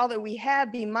think about all that we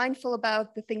have, be mindful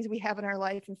about the things we have in our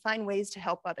life, and find ways to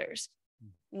help others.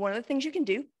 One of the things you can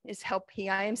do is help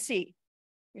PIMC.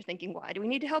 You're thinking, why do we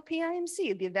need to help PIMC?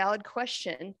 It'd be a valid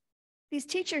question. These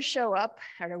teachers show up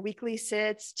at our weekly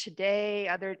sits today,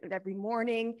 every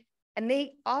morning, and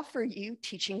they offer you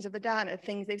teachings of the Dana,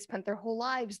 things they've spent their whole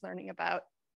lives learning about.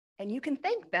 And you can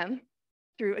thank them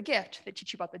through a gift. They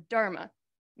teach you about the Dharma.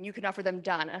 And you can offer them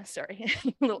Dana, sorry,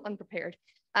 a little unprepared.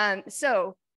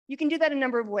 So you can do that a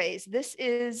number of ways. This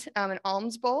is an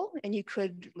alms bowl, and you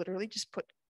could literally just put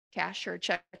cash or a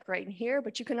check right in here,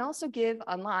 but you can also give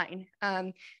online.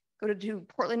 Go to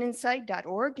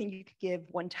portlandinsight.org and you can give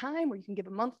one time, or you can give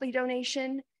a monthly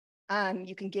donation.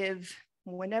 You can give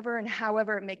whenever and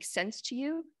however it makes sense to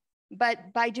you.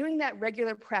 But by doing that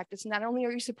regular practice, not only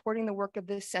are you supporting the work of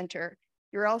this center,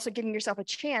 you're also giving yourself a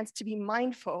chance to be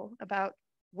mindful about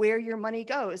where your money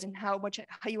goes and how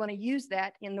you want to use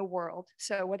that in the world.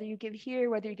 So whether you give here,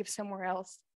 whether you give somewhere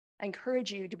else, I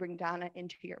encourage you to bring Dana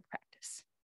into your practice.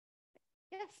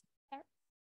 Yes.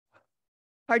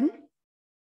 Pardon?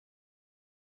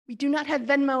 We do not have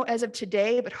Venmo as of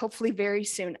today, but hopefully very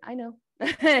soon. I know.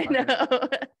 I know.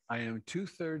 I am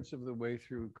 2/3 of the way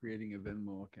through creating a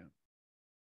Venmo account.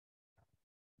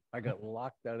 I got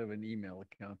locked out of an email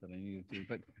account that I needed to,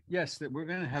 but yes, that we're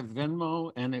going to have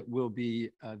Venmo, and it will be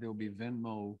there'll be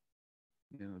Venmo,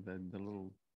 you know, the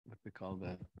little, what they call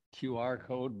the QR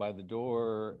code by the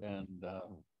door, and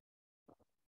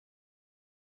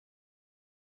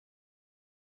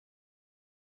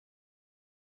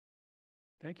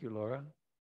thank you, Laura.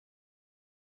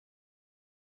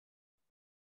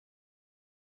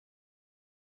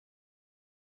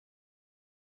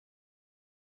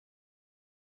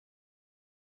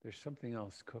 There's something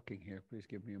else cooking here. Please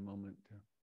give me a moment.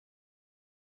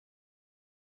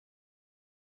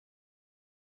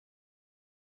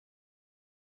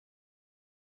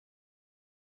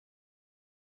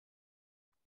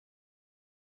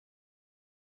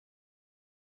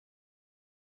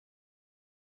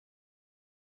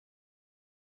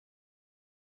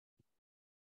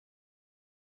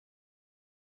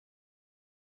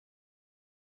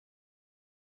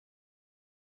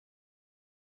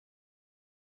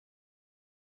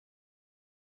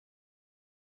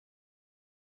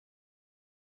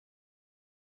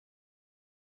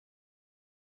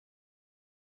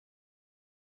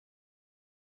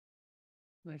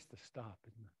 Nice to stop,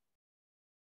 isn't it?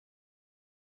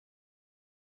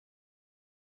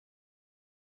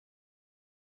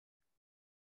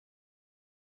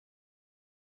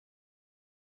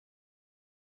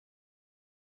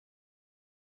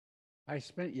 I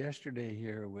spent yesterday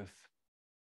here with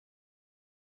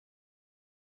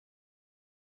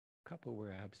a couple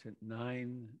were absent,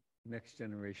 9 next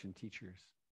generation teachers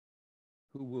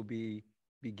who will be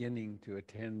beginning to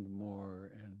attend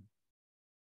more, and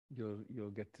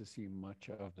you'll get to see much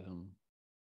of them.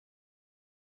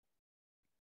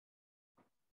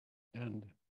 And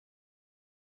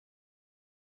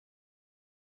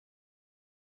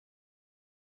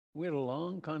we had a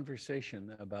long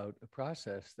conversation about a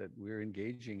process that we're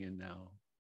engaging in now,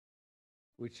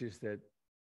 which is that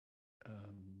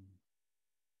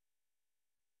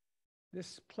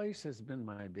This place has been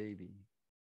my baby.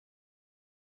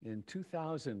 In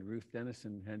 2000, Ruth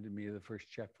Dennison handed me the first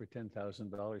check for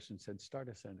 $10,000 and said, start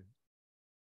a center.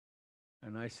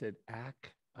 And I said, I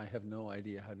have no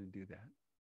idea how to do that.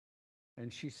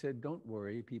 And she said, don't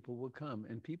worry, people will come.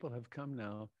 And people have come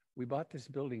now. We bought this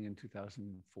building in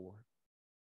 2004.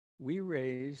 We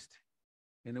raised,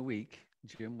 in a week,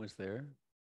 Jim was there,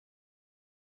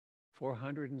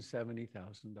 $470,000.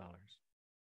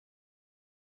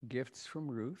 Gifts from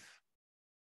Ruth,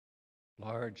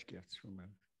 large gifts from Ruth,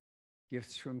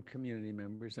 gifts from community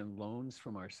members, and loans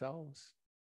from ourselves.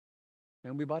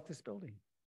 And we bought this building.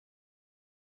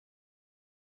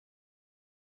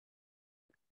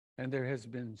 And there has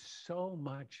been so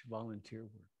much volunteer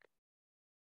work.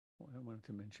 Well, I wanted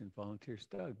to mention volunteers.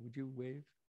 Doug, would you wave?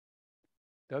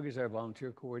 Doug is our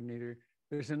volunteer coordinator.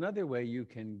 There's another way you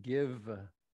can give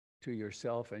to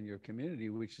yourself and your community,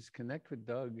 which is connect with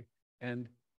Doug and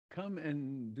come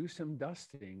and do some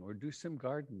dusting or do some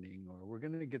gardening, or we're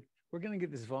gonna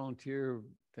get this volunteer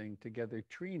thing together.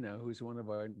 Trina, who's one of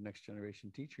our next generation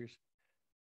teachers,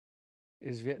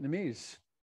 is Vietnamese.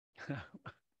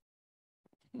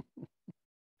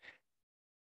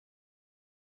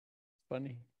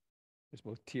 Funny. There's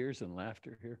both tears and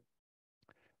laughter here.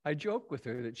 I joke with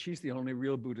her that she's the only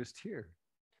real Buddhist here.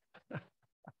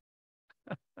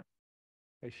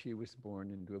 As she was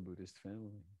born into a Buddhist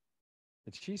family.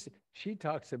 But she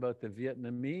talks about the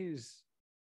Vietnamese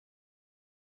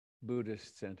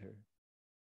Buddhist Center,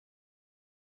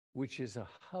 which is a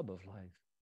hub of life.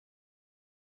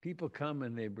 People come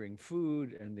and they bring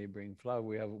food and they bring flowers.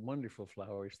 We have wonderful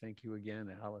flowers. Thank you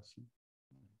again, Allison.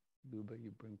 Luba,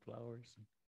 you bring flowers.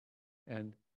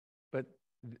 But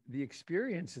the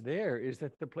experience there is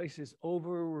that the place is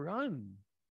overrun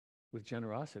with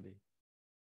generosity.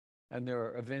 And there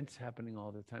are events happening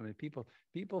all the time. And people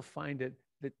find it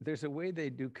that there's a way they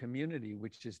do community,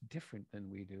 which is different than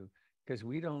we do, because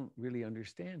we don't really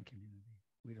understand community.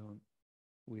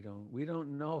 We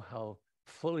don't know how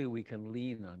fully we can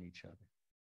lean on each other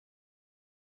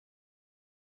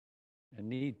and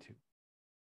need to.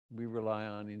 We rely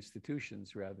on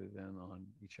institutions rather than on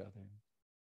each other.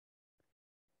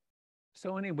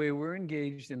 So anyway, we're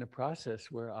engaged in a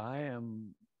process where I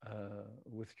am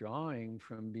withdrawing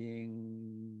from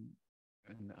being,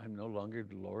 and I'm no longer,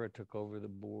 Laura took over the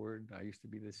board. I used to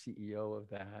be the CEO of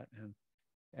that.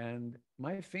 And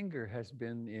my finger has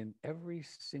been in every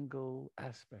single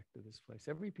aspect of this place.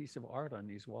 Every piece of art on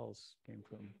these walls came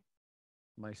from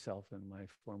myself and my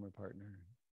former partner.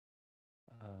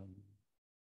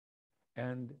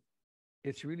 And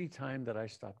it's really time that I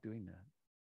stop doing that.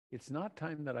 It's not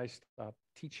time that I stop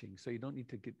teaching, so you don't need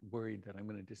to get worried that I'm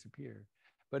going to disappear.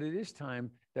 But it is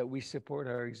time that we support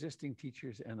our existing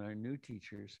teachers and our new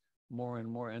teachers more and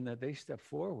more, and that they step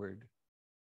forward,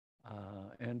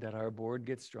 and that our board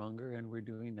gets stronger, and we're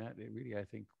doing that really, I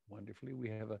think, wonderfully. We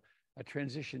have a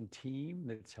transition team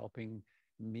that's helping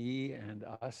me and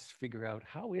us figure out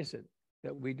how is it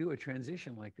that we do a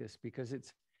transition like this, because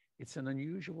it's an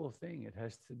unusual thing. It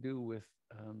has to do with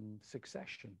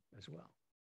succession as well.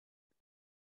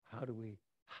 How do we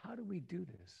do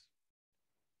this?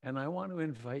 And I want to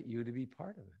invite you to be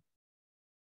part of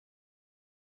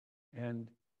it.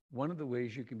 And one of the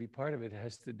ways you can be part of it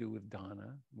has to do with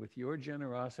Donna, with your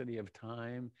generosity of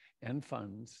time and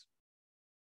funds,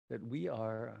 that we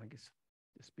are, I guess,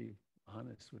 just be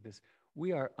honest with this,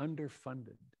 we are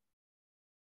underfunded.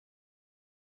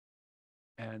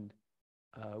 And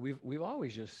we've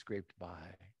always just scraped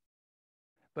by.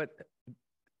 But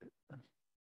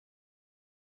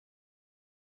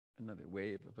another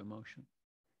wave of emotion.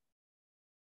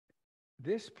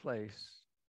 This place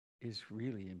is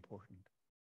really important.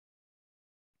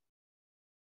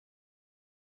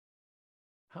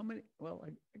 How many, well,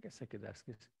 I guess I could ask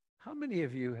this. How many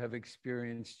of you have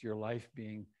experienced your life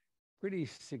being pretty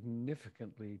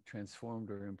significantly transformed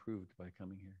or improved by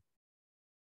coming here?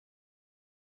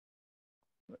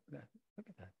 Look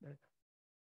at that.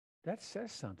 That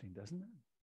says something, doesn't it?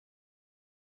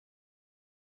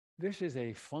 This is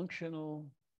a functional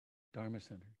Dharma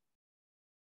center.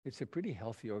 It's a pretty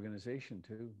healthy organization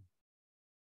too.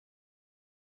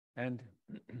 And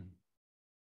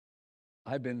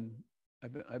I've been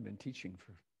teaching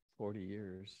for 40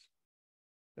 years.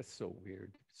 That's so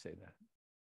weird to say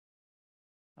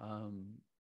that.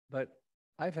 But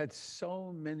I've had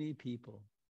so many people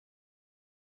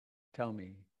tell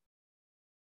me,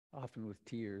 often with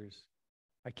tears,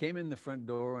 I came in the front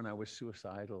door and I was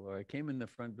suicidal, or I came in the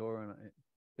front door and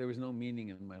there was no meaning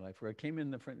in my life, or I came in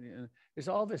the front, and there's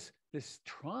all this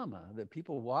trauma that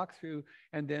people walk through,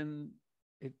 and then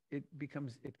it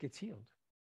gets healed.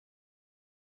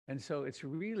 And so it's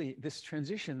really, this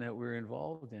transition that we're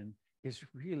involved in is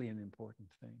really an important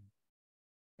thing.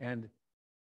 And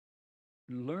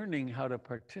learning how to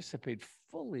participate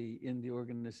fully in the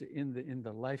in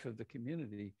the life of the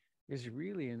community is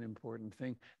really an important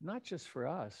thing, not just for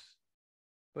us,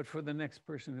 but for the next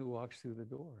person who walks through the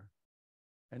door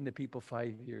and the people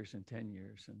 5 years and 10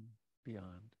 years and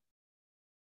beyond.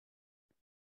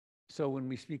 So when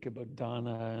we speak about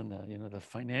Dana and the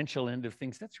financial end of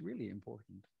things, that's really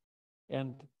important.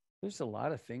 And there's a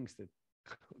lot of things that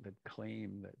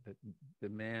claim that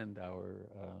demand our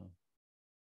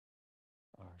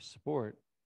support.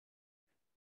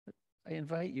 But I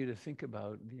invite you to think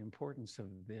about the importance of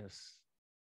this.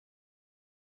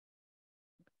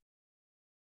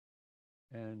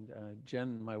 And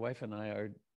Jen, my wife, and I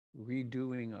are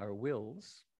redoing our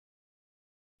wills.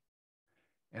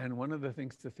 And one of the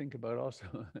things to think about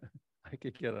also, I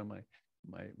could get on my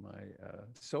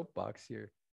soapbox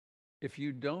here. If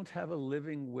you don't have a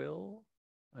living will,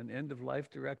 an end of life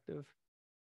directive,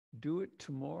 do it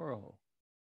tomorrow,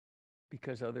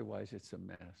 because otherwise it's a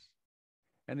mess.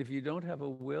 And if you don't have a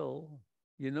will,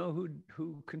 you know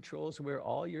who controls where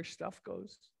all your stuff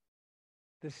goes?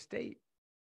 The state.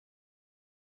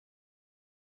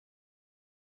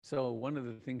 So one of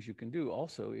the things you can do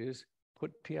also is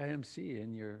put PIMC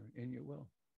in your will.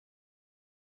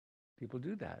 People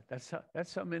do that.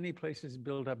 That's how many places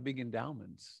build up big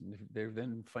endowments. They're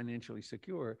then financially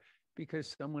secure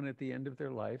because someone at the end of their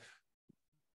life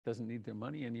doesn't need their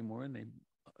money anymore, and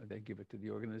they give it to the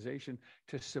organization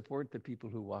to support the people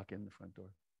who walk in the front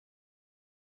door.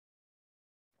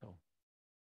 So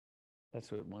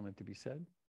that's what wanted to be said.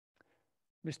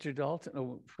 Mr.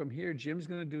 Dalton, from here, Jim's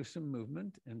going to do some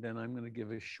movement, and then I'm going to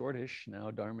give a shortish now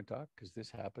Dharma talk because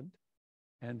this happened.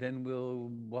 And then we'll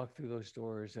walk through those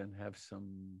doors and have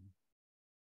some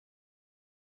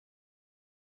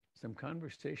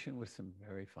conversation with some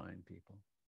very fine people.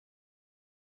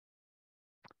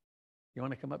 You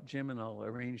want to come up, Jim, and I'll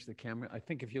arrange the camera. I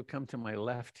think if you'll come to my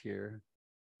left here,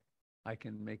 I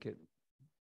can make it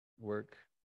work.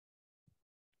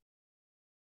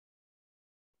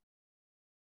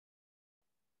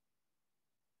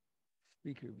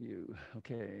 Speaker view.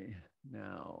 Okay,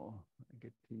 now I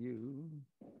get to you.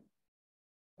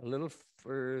 A little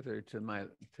further to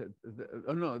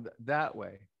that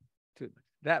way, to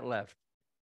that left.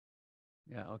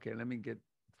 Yeah, okay, let me get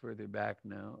further back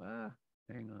now.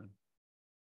 Hang on.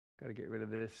 Got to get rid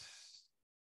of this.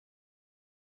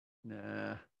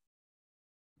 Nah.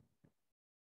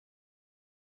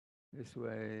 This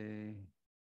way.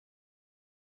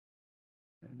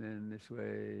 And then this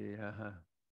way.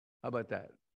 How about that?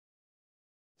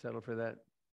 Settle for that? Do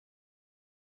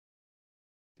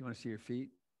you want to see your feet?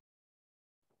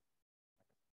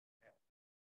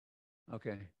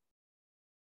 Okay.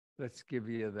 Let's give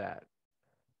you that.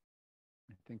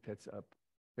 I think that's up.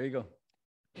 There you go.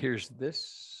 Here's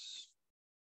this.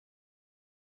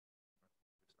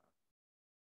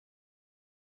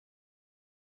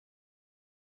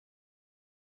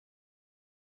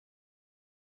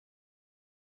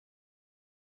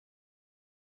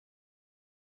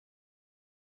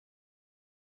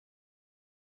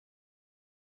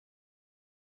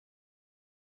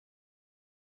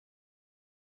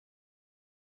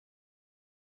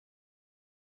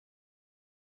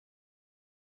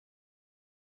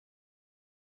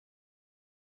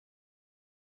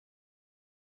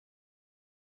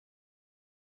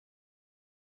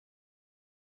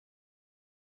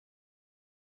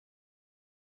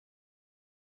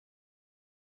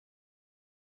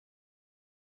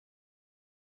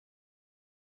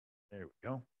 There we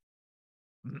go.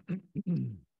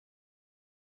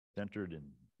 Centered in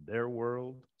their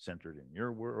world, centered in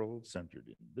your world, centered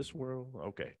in this world.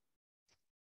 Okay.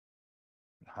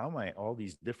 How am I all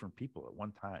these different people at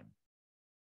one time?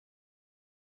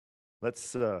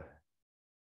 Let's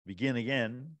begin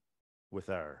again with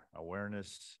our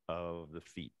awareness of the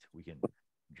feet. We can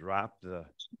drop the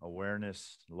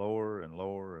awareness lower and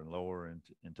lower and lower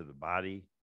into the body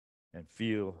and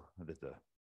feel that the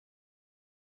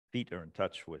feet are in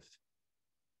touch with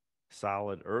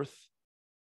solid earth.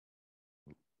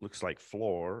 Looks like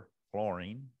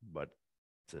flooring, but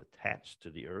it's attached to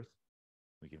the earth.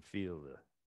 We can feel the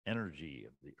energy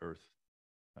of the earth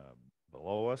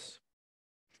below us.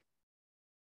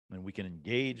 And we can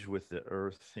engage with the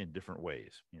earth in different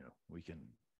ways. You know, we can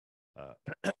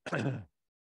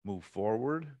move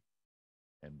forward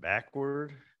and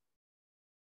backward.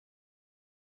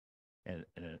 And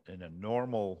in a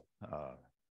normal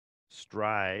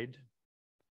stride,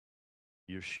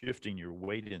 you're shifting your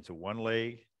weight into one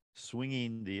leg,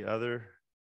 swinging the other,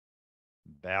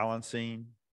 balancing,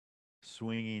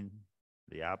 swinging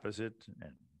the opposite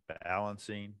and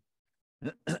balancing.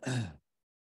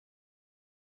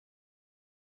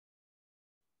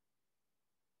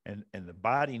 And the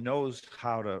body knows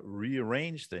how to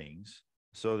rearrange things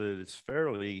so that it's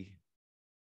fairly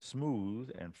smooth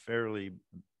and fairly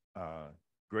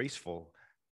graceful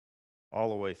all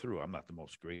the way through. I'm not the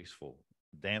most graceful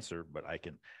dancer, but I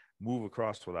can move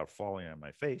across without falling on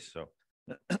my face. So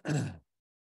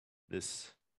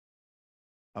this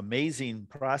amazing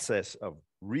process of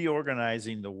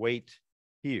reorganizing the weight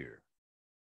here,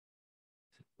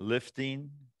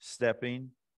 lifting,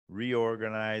 stepping,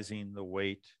 reorganizing the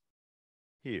weight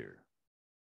here.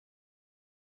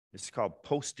 It's called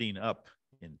posting up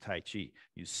in Tai Chi.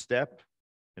 You step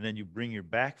and then you bring your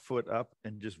back foot up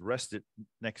and just rest it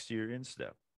next to your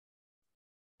instep.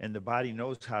 And the body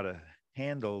knows how to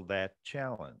handle that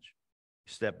challenge.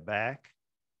 Step back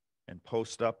and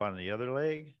post up on the other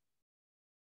leg.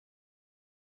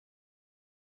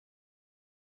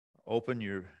 Open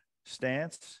your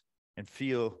stance and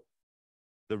feel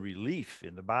the relief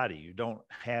in the body. You don't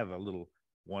have a little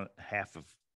 1/2 of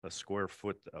a square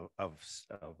foot of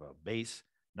a base.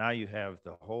 Now you have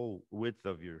the whole width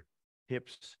of your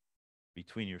hips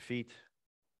between your feet,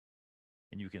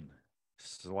 and you can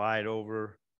slide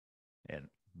over and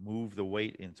move the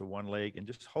weight into one leg and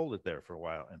just hold it there for a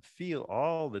while and feel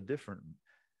all the different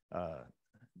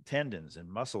tendons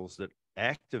and muscles that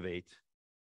activate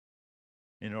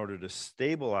in order to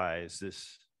stabilize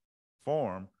this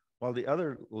form, while the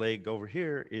other leg over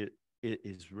here it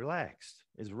is relaxed,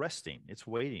 is resting, it's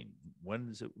waiting.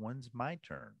 When's my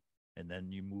turn? And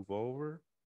then you move over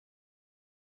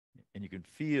and you can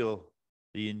feel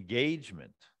the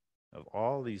engagement of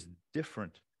all these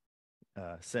different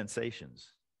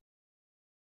sensations: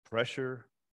 pressure,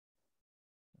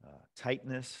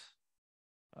 tightness,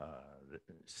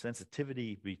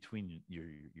 sensitivity between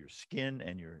your skin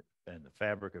and the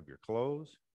fabric of your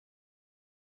clothes.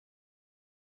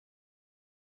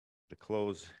 The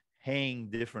clothes hang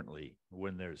differently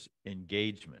when there's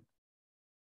engagement.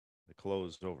 The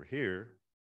clothes over here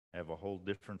have a whole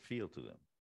different feel to them.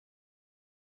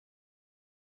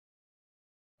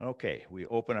 Okay, we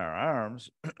open our arms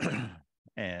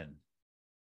and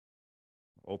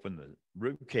open the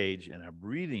rib cage, and our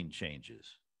breathing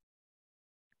changes.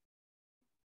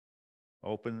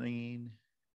 Opening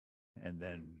and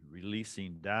then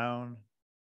releasing down.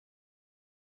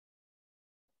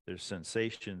 There's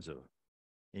sensations of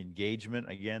engagement,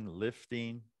 again,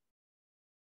 lifting,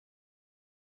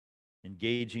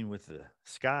 engaging with the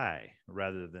sky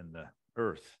rather than the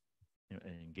earth, and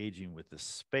engaging with the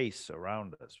space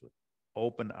around us with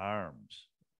open arms,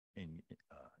 and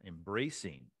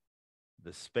embracing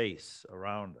the space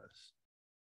around us,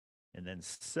 and then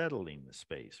settling the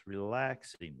space,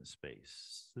 relaxing the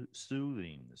space,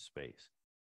 soothing the space.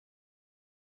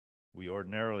 We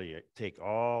ordinarily take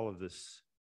all of this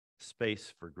space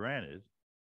for granted,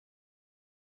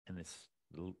 and it's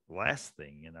the last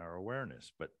thing in our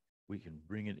awareness, but we can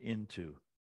bring it into,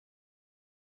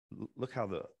 look how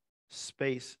the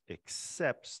space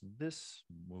accepts this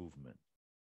movement,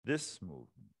 this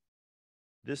movement,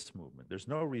 this movement. There's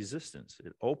no resistance.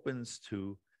 It opens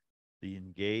to the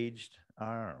engaged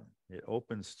arm. It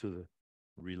opens to the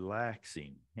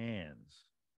relaxing hands.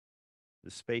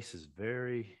 The space is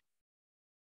very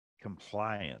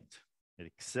compliant. It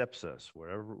accepts us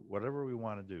whatever we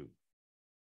want to do.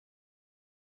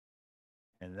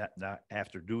 And that now,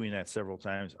 after doing that several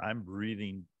times, I'm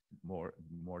breathing more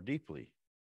deeply.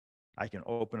 I can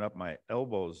open up my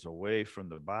elbows away from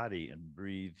the body and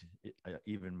breathe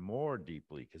even more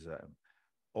deeply, because I'm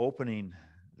opening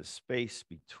the space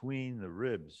between the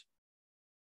ribs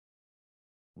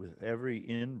with every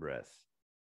in-breath.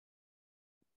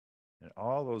 And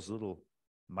all those little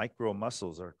micro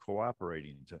muscles are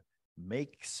cooperating to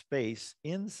make space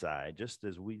inside, just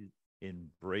as we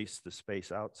embrace the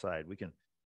space outside. We can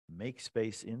make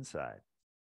space inside.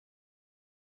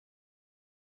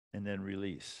 And then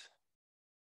release.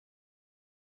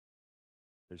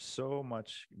 There's so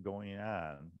much going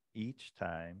on each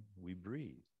time we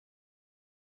breathe.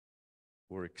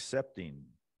 We're accepting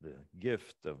the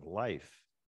gift of life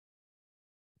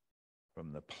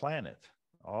from the planet.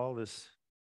 All this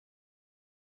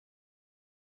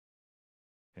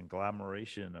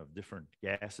conglomeration of different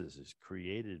gases is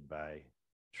created by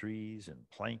trees and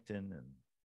plankton and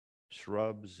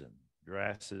shrubs and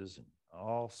grasses and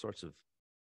all sorts of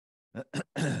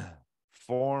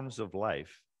forms of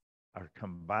life are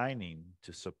combining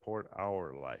to support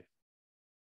our life.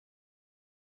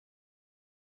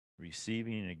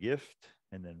 Receiving a gift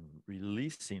and then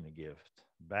releasing a gift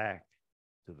back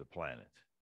to the planet.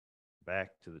 back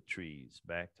to the trees,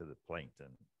 back to the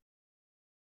plankton.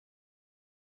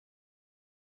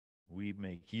 We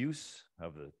make use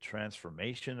of the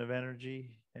transformation of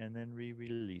energy, and then we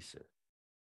release it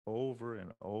over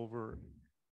and over.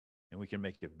 And we can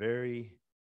make it very,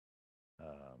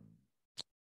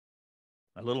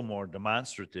 a little more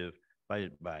demonstrative by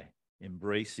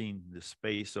embracing the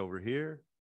space over here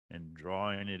and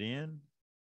drawing it in,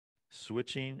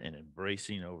 switching and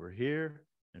embracing over here,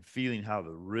 and feeling how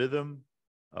the rhythm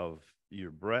of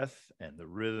your breath and the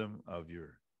rhythm of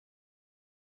your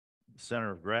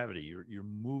center of gravity, you're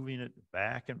moving it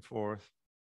back and forth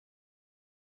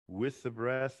with the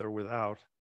breath or without.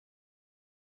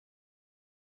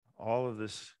 All of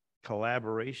this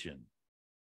collaboration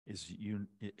is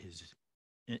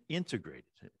integrated.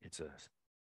 It's a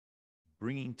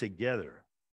bringing together,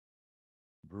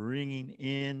 bringing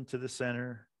into the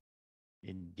center,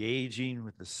 engaging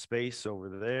with the space over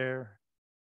there,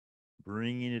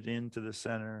 bringing it into the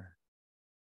center.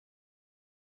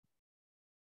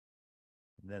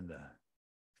 And then the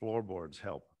floorboards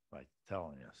help by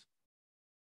telling us.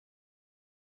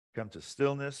 Come to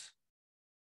stillness,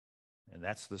 and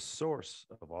that's the source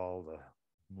of all the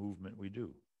movement we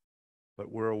do.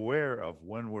 But we're aware of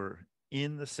when we're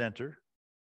in the center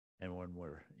and when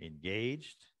we're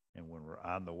engaged and when we're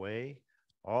on the way.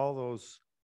 All those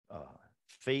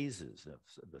phases of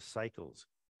the cycles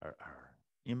are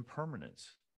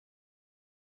impermanence.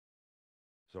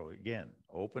 So again,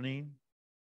 opening,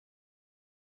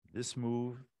 this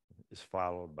move is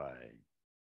followed by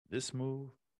this move,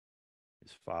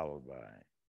 is followed by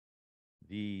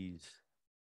these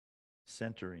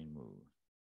centering moves.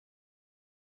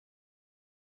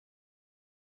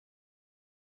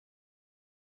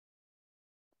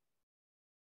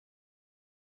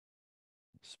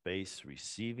 Space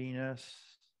receiving us,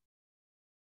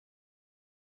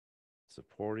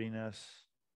 supporting us.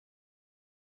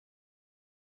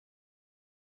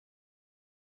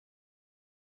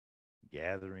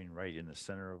 Gathering right in the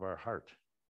center of our heart.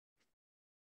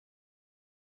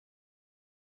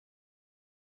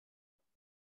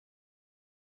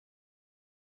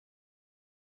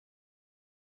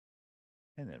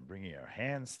 And then bringing our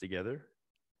hands together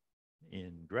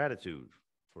in gratitude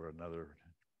for another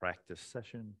practice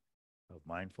session of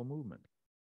mindful movement.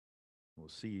 We'll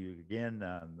see you again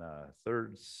on the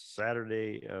third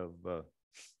Saturday of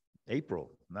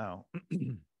April now.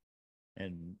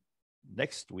 And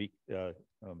next week,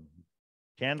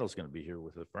 Candle's going to be here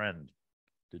with a friend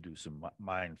to do some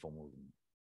mindful movement.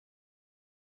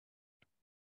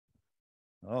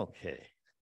 Okay.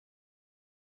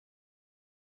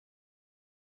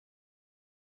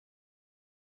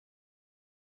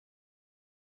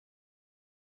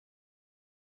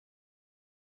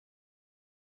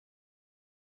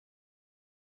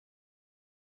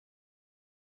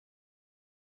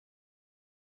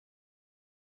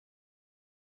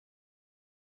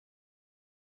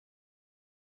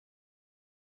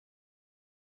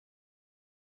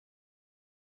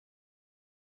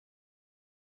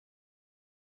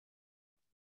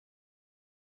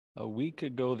 A week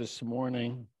ago this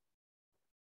morning,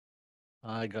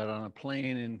 I got on a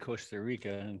plane in Costa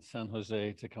Rica and San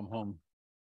Jose to come home.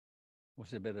 It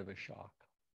was a bit of a shock.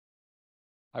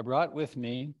 I brought with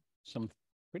me some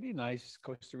pretty nice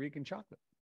Costa Rican chocolate.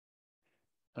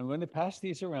 I'm going to pass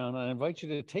these around. I invite you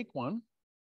to take one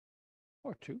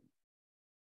or two.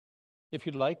 If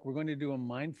you'd like, we're going to do a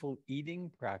mindful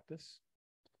eating practice.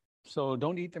 So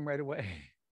don't eat them right away.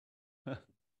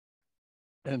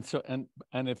 And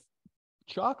if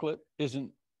chocolate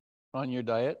isn't on your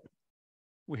diet,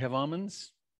 we have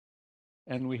almonds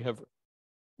and we have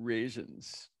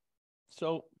raisins.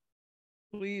 So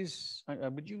please,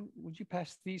 would you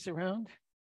pass these around?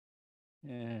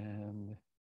 And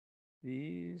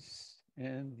these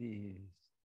and these.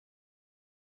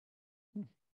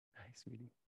 Hi,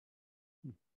 sweetie.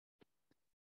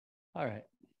 All right.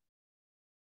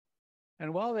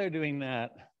 And while they're doing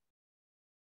that,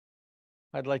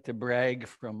 I'd like to brag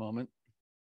for a moment.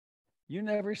 You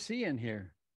never see in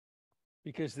here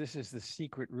because this is the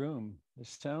secret room, the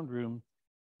sound room,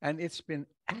 and it's been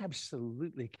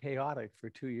absolutely chaotic for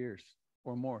 2 years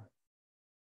or more.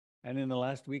 And in the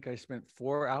last week, I spent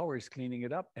 4 hours cleaning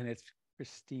it up and it's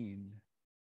pristine.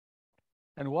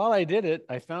 And while I did it,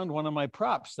 I found one of my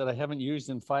props that I haven't used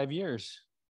in 5 years.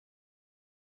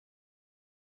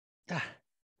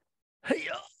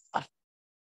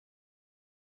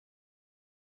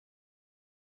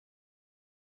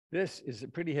 This is a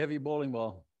pretty heavy bowling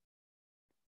ball,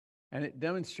 and it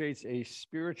demonstrates a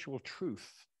spiritual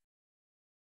truth.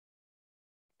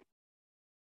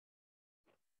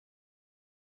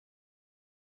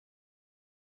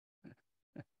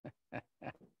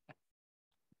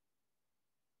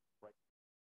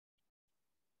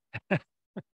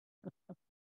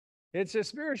 It's a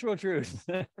spiritual truth.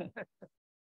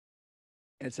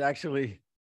 It's actually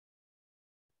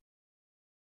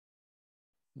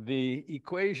the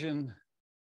equation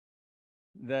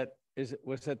that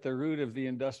was at the root of the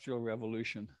Industrial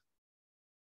Revolution.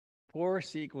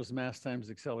 Force equals mass times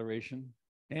acceleration,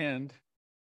 and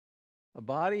a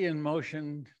body in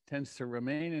motion tends to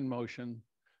remain in motion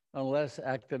unless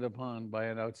acted upon by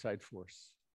an outside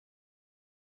force.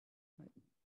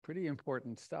 Pretty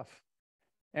important stuff.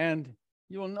 And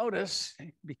you will notice,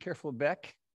 be careful,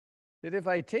 Beck, that if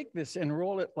I take this and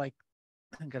roll it like,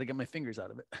 I've got to get my fingers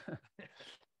out of it.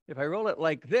 If I roll it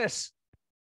like this,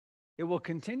 it will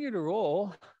continue to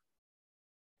roll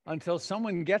until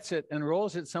someone gets it and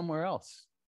rolls it somewhere else.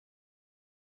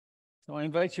 So I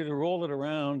invite you to roll it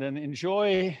around and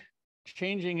enjoy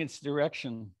changing its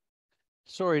direction.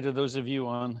 Sorry to those of you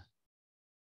on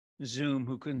Zoom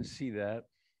who couldn't see that.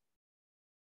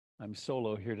 I'm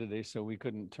solo here today, so we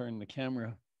couldn't turn the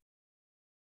camera.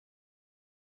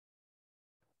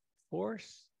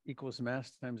 Force equals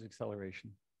mass times acceleration.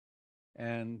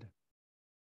 And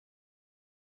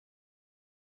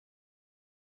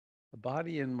a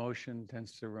body in motion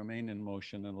tends to remain in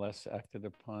motion unless acted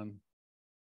upon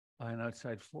by an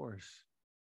outside force.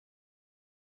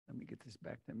 Let me get this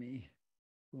back to me.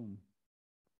 Boom.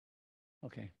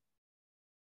 Okay.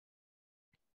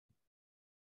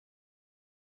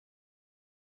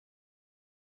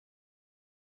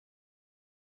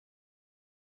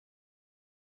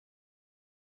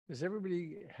 Does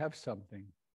everybody have something?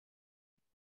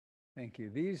 Thank you.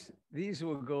 These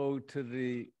will go to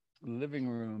the living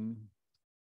room.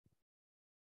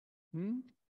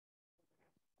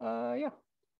 Yeah.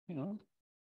 You know.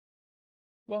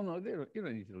 Well, no, you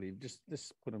don't need to leave.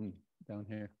 Just put them down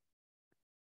here.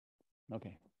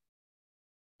 Okay.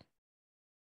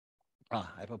 I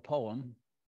have a poem.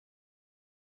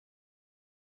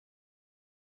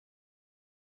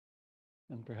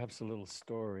 And perhaps a little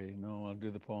story. No, I'll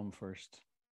do the poem first.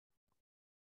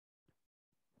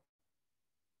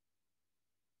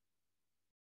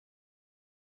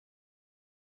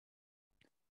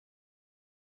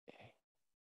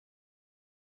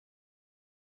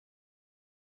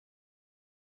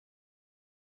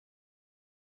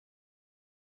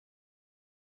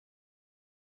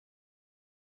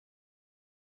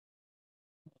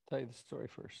 I'll tell you the story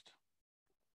first.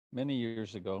 Many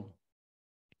years ago,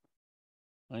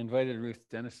 I invited Ruth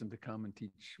Dennison to come and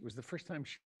teach. It was the first time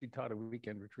she taught a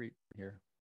weekend retreat here.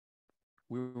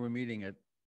 We were meeting at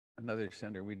another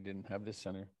center. We didn't have this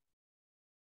center.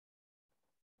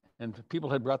 And people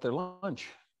had brought their lunch.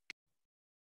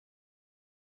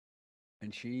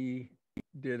 And she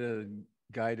did a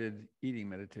guided eating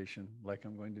meditation like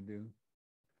I'm going to do.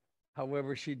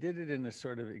 However, she did it in a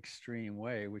sort of extreme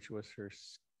way, which was her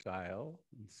style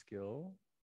and skill.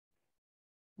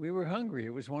 We were hungry.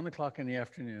 It was 1 o'clock in the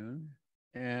afternoon,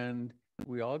 and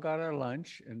we all got our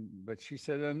lunch. But she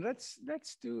said, "Let's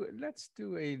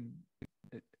do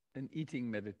an eating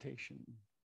meditation."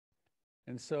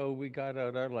 And so we got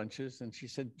out our lunches, and she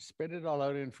said, "Spread it all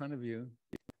out in front of you."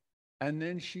 And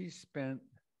then she spent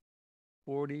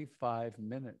 45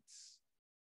 minutes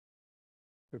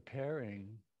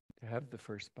preparing to have the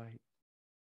first bite.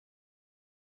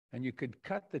 And you could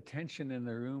cut the tension in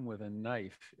the room with a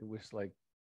knife. It was like,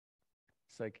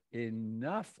 it's like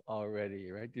enough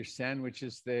already, right? Your sandwich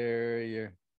is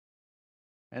there.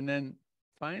 And then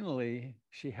finally,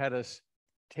 she had us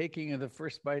taking the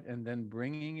first bite and then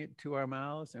bringing it to our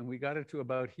mouths. And we got it to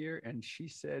about here. And she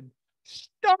said,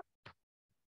 "Stop."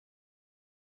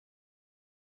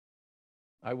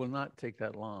 I will not take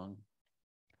that long.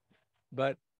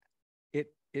 But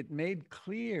it made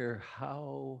clear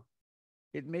how,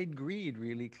 it made greed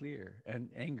really clear,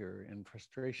 and anger and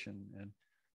frustration, and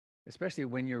especially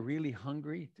when you're really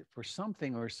hungry for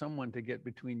something or someone to get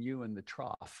between you and the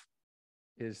trough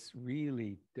is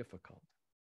really difficult.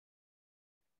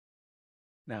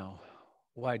 Now,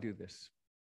 why do this?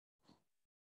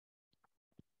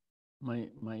 My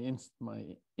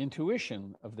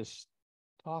intuition of this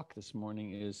talk this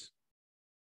morning is,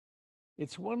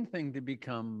 it's one thing to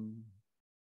become,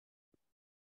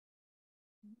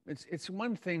 it's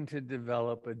one thing to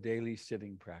develop a daily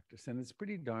sitting practice, and it's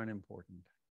pretty darn important.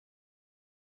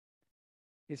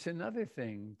 It's another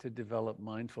thing to develop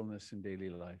mindfulness in daily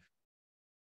life.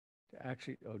 To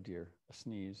actually, oh dear, a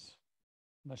sneeze.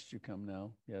 Must you come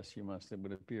now? Yes, you must. It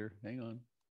would appear. Hang on.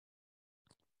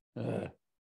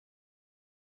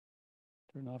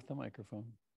 Turn off the microphone.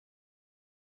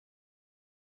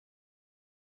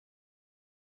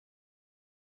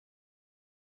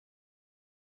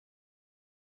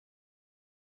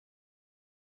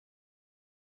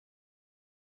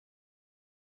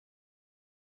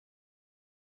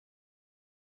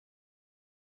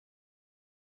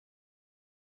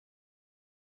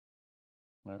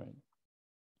 All right.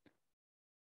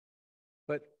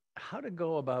 But how to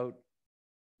go about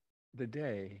the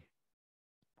day?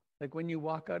 Like when you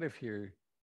walk out of here,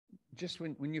 just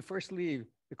when you first leave,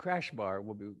 the crash bar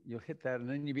will be, you'll hit that and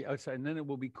then you'll be outside and then it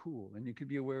will be cool and you could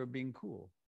be aware of being cool.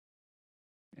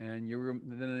 And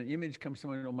then an image comes to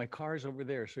mind, oh, my car's over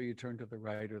there. So you turn to the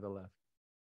right or the left.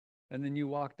 And then you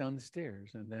walk down the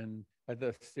stairs and then at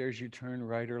the stairs you turn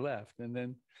right or left. And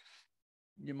then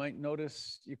you might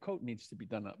notice your coat needs to be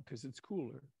done up because it's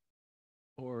cooler.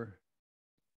 Or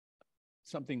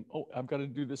something, oh, I've got to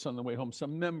do this on the way home.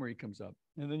 Some memory comes up.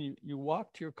 And then you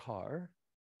walk to your car.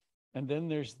 And then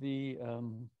there's the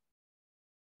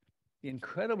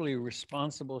incredibly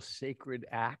responsible sacred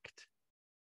act,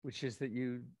 which is that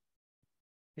you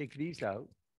take these out.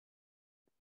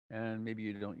 And maybe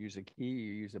you don't use a key,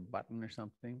 you use a button or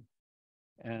something.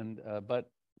 And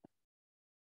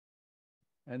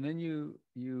then you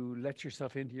let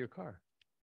yourself into your car.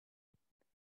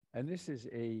 And this is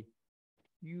a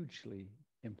hugely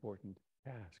important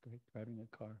task, right? Driving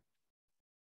a car.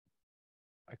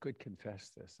 I could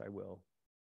confess this, I will.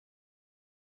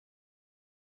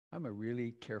 I'm a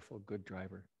really careful, good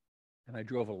driver. And I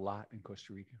drove a lot in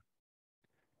Costa Rica.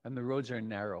 And the roads are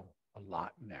narrow, a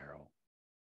lot narrow,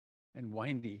 and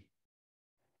windy.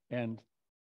 And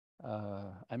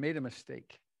I made a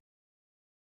mistake.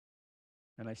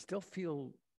 And I still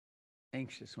feel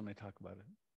anxious when I talk about it.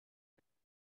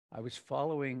 I was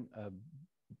following a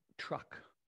truck,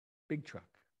 big truck,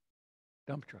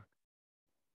 dump truck.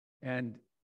 And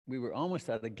we were almost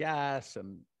out of gas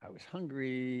and I was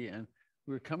hungry and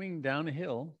we were coming down a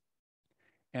hill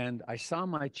and I saw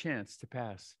my chance to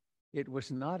pass. It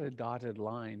was not a dotted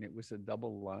line, it was a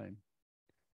double line.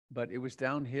 But it was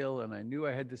downhill and I knew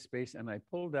I had the space and I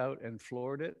pulled out and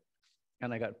floored it.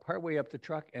 And I got partway up the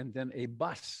truck and then a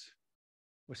bus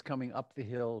was coming up the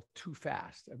hill too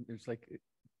fast. It was like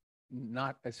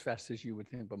not as fast as you would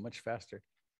think, but much faster.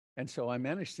 And so I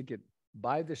managed to get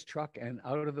by this truck and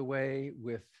out of the way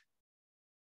with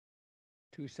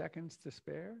 2 seconds to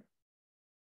spare.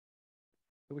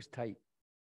 It was tight.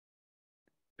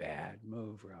 Bad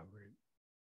move, Robert.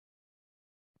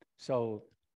 So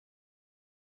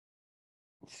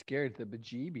scared the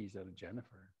bejeebies out of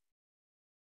Jennifer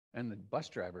and the bus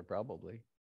driver probably.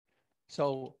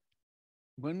 So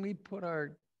when we put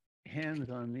our hands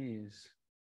on these,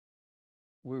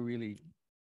 we're really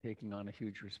taking on a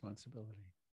huge responsibility.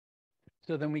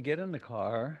 So then we get in the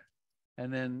car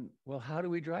and then, well, how do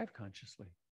we drive consciously?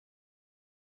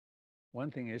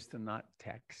 One thing is to not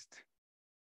text.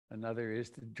 Another is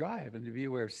to drive and to be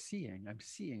aware of seeing. I'm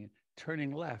seeing it,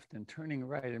 turning left and turning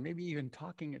right, and maybe even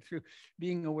talking it through,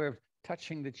 being aware of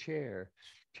touching the chair,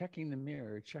 checking the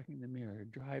mirror,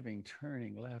 driving,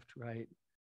 turning left, right.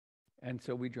 And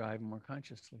so we drive more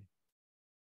consciously.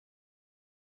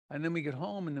 And then we get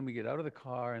home and then we get out of the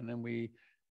car and then we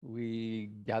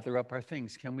gather up our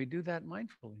things. Can we do that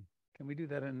mindfully? Can we do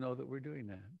that and know that we're doing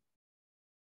that?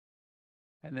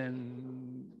 And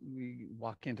then we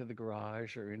walk into the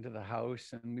garage or into the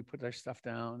house and we put our stuff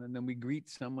down and then we greet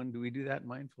someone. Do we do that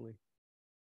mindfully?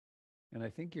 And I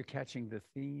think you're catching the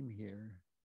theme here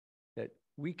that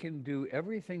we can do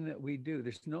everything that we do.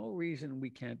 There's no reason we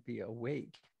can't be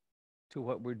awake to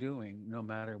what we're doing, no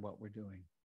matter what we're doing.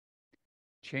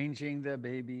 Changing the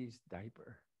baby's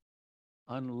diaper,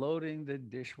 unloading the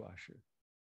dishwasher,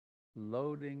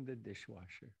 loading the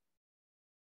dishwasher,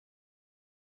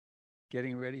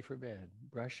 getting ready for bed,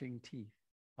 brushing teeth,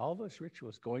 all those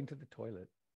rituals, going to the toilet.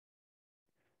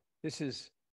 This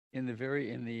is in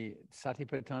the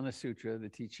Satipatthana Sutra, the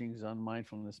teachings on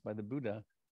mindfulness by the Buddha.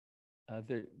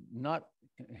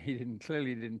 He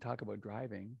clearly didn't talk about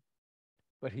driving,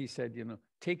 but he said,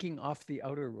 taking off the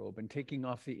outer robe and taking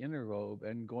off the inner robe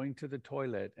and going to the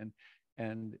toilet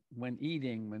and when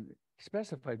eating, when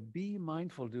specified, be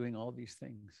mindful doing all these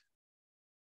things.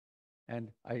 And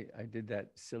I did that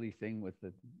silly thing with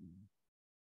the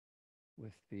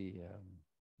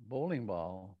bowling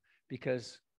ball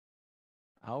because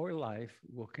our life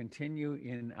will continue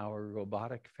in our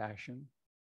robotic fashion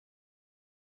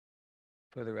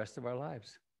for the rest of our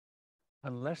lives,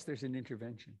 unless there's an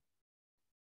intervention.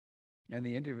 And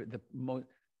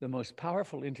the most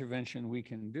powerful intervention we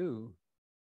can do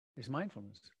is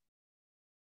mindfulness.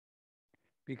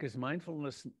 Because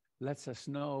mindfulness lets us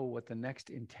know what the next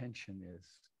intention is.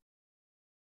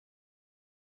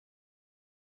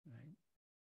 Right?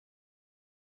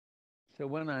 So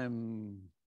when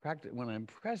I'm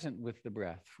present with the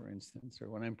breath, for instance, or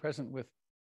when I'm present with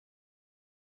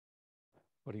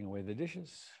putting away the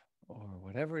dishes or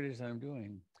whatever it is I'm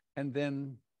doing, and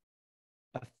then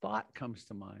a thought comes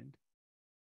to mind,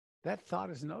 that thought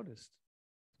is noticed.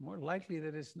 It's more likely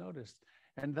that it's noticed.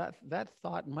 And that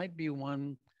thought might be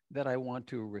one that I want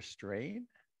to restrain,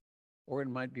 or it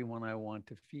might be one I want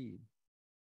to feed.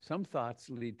 Some thoughts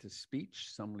lead to speech,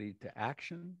 some lead to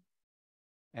action.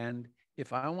 And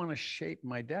if I want to shape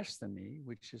my destiny,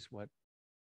 which is what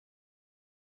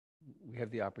we have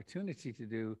the opportunity to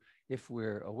do if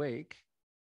we're awake,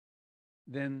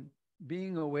 then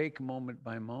being awake moment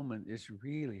by moment is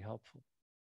really helpful.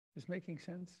 Is making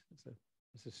sense?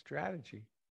 It's a strategy.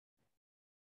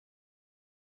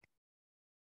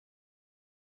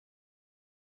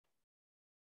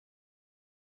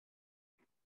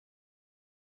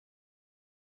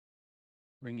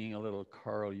 Bringing a little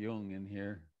Carl Jung in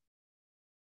here,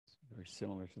 it's very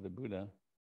similar to the Buddha,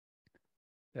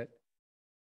 that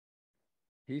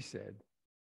he said,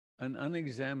 an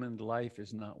unexamined life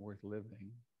is not worth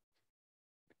living.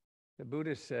 The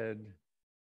Buddha said,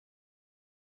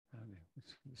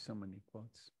 there's so many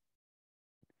quotes.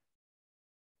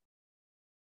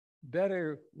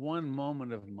 Better one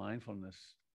moment of mindfulness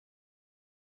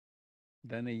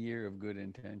than a year of good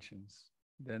intentions,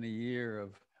 than a year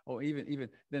of,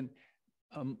 then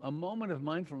a moment of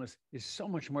mindfulness is so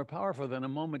much more powerful than a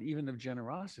moment even of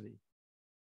generosity.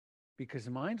 Because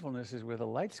mindfulness is where the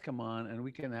lights come on and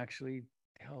we can actually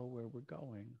tell where we're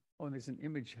going. Oh, and there's an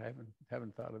image, I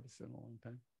haven't thought of this in a long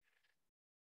time.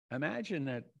 Imagine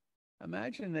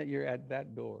that you're at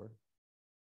that door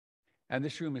and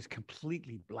this room is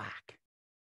completely black.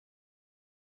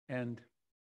 And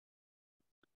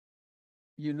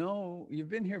you know, you've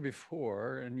been here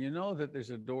before and you know that there's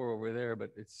a door over there,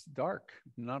 but it's dark.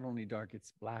 Not only dark,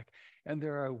 it's black. And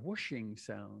there are whooshing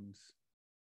sounds.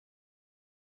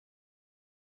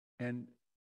 And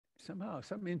somehow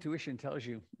some intuition tells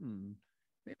you,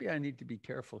 maybe I need to be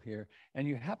careful here. And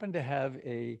you happen to have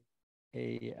a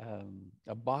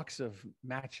box of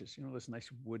matches, you know, those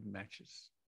nice wood matches.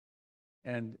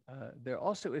 And there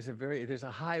also is there's a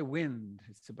high wind.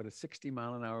 It's about a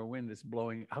 60-mile-an-hour wind that's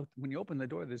blowing out. When you open the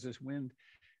door, there's this wind.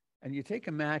 And you take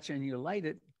a match and you light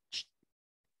it.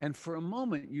 And for a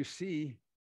moment, you see,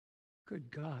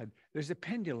 good God, there's a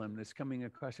pendulum that's coming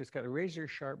across. It's got razor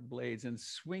sharp blades and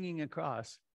swinging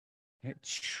across. And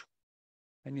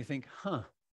you think,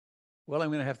 well, I'm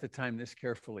going to have to time this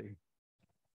carefully.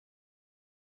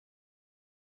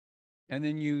 And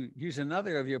then you use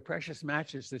another of your precious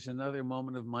matches. There's another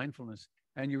moment of mindfulness.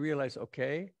 And you realize,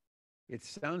 okay, it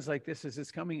sounds like this as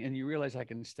it's coming. And you realize I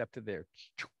can step to there.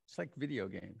 It's like video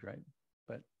games, right?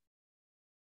 But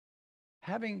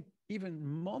having even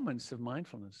moments of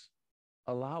mindfulness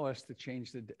allow us to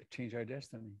change our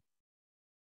destiny,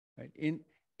 right?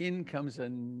 In comes a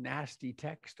nasty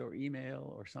text or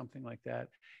email or something like that.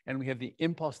 And we have the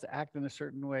impulse to act in a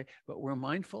certain way, but we're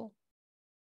mindful.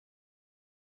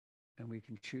 And we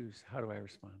can choose, how do I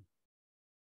respond?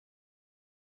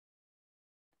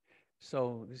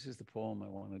 So this is the poem I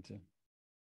wanted to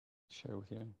share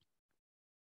with you.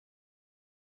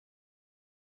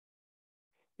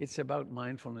 It's about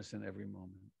mindfulness in every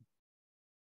moment.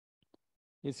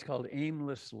 It's called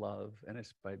Aimless Love, and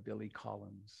it's by Billy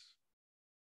Collins.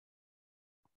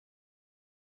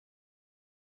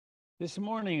 This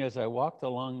morning, as I walked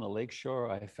along the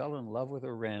lakeshore, I fell in love with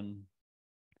a wren.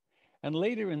 And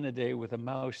later in the day, with a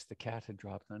mouse the cat had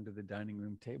dropped under the dining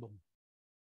room table.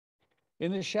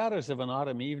 In the shadows of an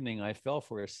autumn evening, I fell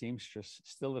for a seamstress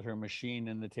still at her machine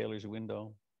in the tailor's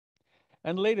window.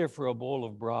 And later for a bowl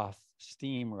of broth,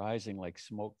 steam rising like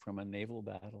smoke from a naval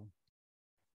battle.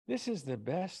 This is the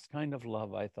best kind of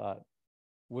love, I thought,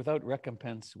 without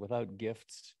recompense, without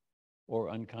gifts or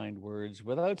unkind words,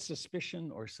 without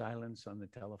suspicion or silence on the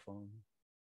telephone.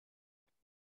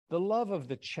 The love of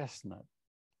the chestnut,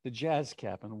 the jazz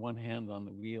cap and one hand on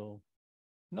the wheel.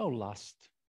 No lust,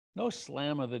 no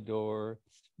slam of the door.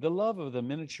 The love of the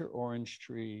miniature orange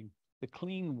tree, the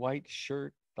clean white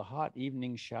shirt, the hot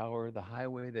evening shower, the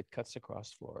highway that cuts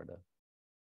across Florida.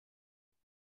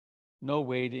 No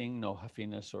waiting, no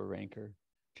huffiness or rancor,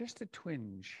 just a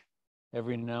twinge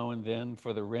every now and then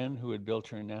for the wren who had built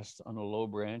her nest on a low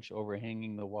branch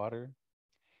overhanging the water,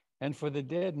 and for the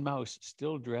dead mouse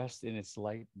still dressed in its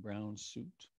light brown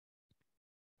suit.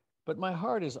 But my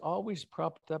heart is always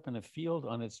propped up in a field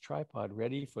on its tripod,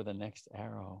 ready for the next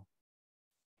arrow.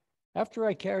 After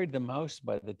I carried the mouse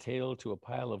by the tail to a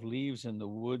pile of leaves in the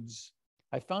woods,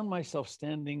 I found myself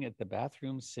standing at the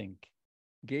bathroom sink,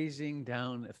 gazing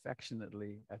down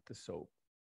affectionately at the soap.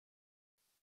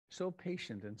 So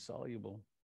patient and soluble.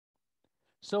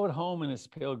 So at home in its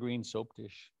pale green soap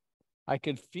dish. I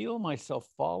could feel myself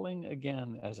falling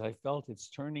again as I felt its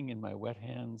turning in my wet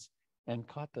hands and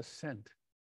caught the scent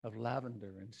of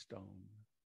lavender and stone.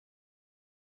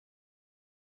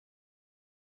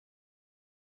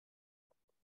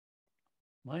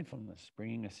 Mindfulness,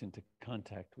 bringing us into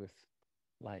contact with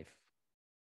life.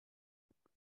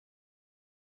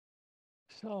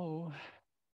 So,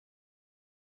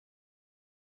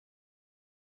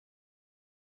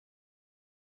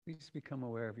 please become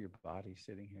aware of your body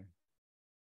sitting here.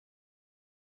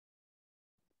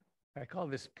 I call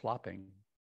this plopping.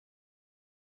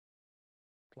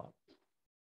 Plop.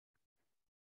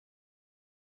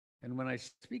 And when I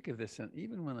speak of this, and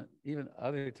even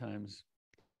other times,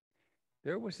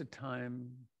 there was a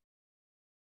time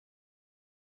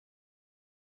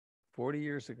 40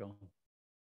 years ago,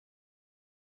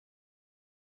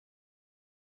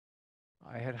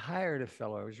 I had hired a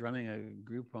fellow. I was running a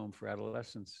group home for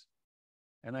adolescents,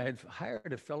 and I had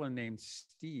hired a fellow named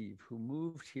Steve who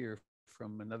moved here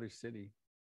from another city,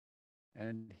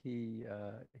 and he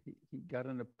got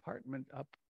an apartment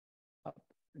up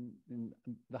in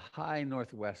the high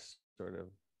northwest, sort of,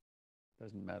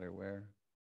 doesn't matter where.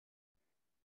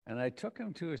 And I took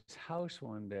him to his house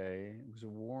one day. It was a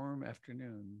warm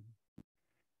afternoon,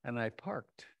 and I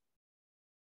parked.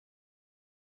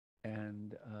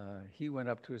 And he went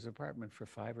up to his apartment for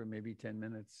 5 or maybe 10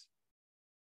 minutes.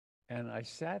 And I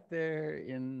sat there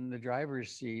in the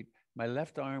driver's seat. My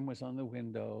left arm was on the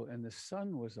window, and the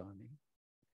sun was on me.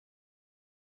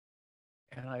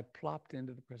 And I plopped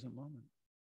into the present moment.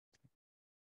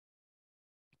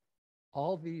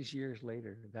 All these years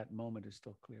later, that moment is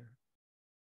still clear.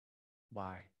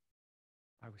 Why?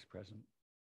 I was present.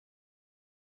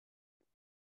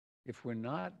 If we're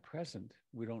not present,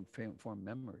 we don't form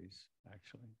memories,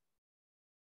 actually.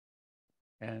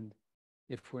 And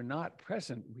if we're not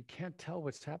present, we can't tell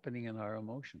what's happening in our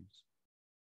emotions.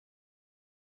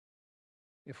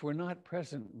 If we're not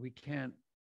present, we can't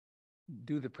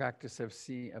do the practice of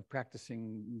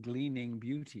practicing gleaning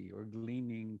beauty or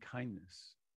gleaning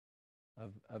kindness,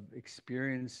 of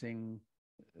experiencing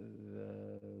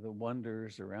the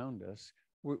wonders around us.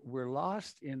 We're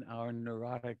lost in our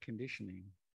neurotic conditioning.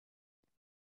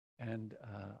 And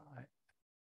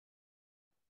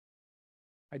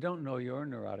I don't know your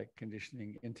neurotic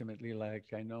conditioning intimately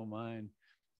like I know mine,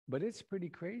 but it's pretty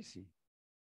crazy.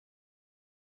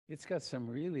 It's got some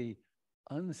really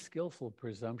unskillful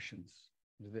presumptions.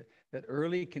 That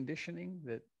early conditioning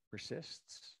that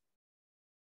persists,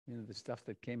 you know, the stuff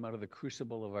that came out of the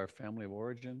crucible of our family of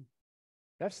origin,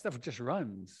 that stuff just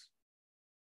runs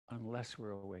unless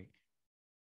we're awake.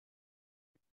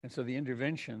 And so the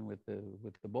intervention with the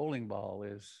bowling ball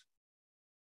is,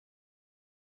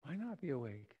 why not be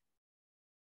awake?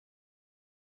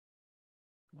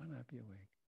 Why not be awake?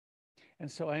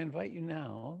 And so I invite you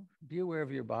now, be aware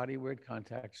of your body where it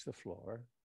contacts the floor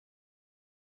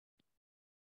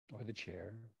or the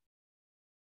chair.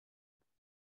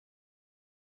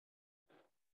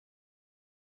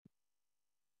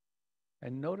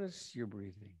 And notice your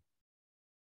breathing.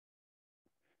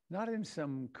 Not in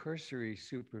some cursory,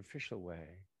 superficial way,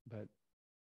 but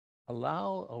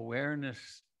allow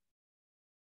awareness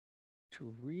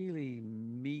to really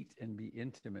meet and be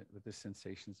intimate with the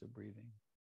sensations of breathing.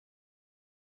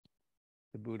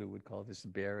 The Buddha would call this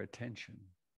bare attention.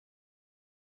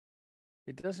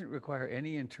 It doesn't require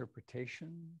any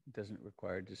interpretation. It doesn't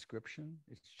require description.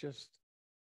 It's just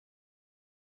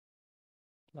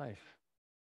life.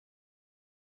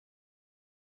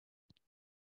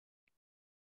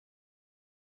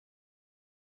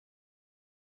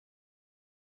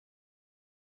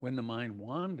 When the mind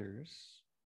wanders,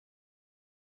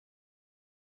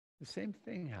 the same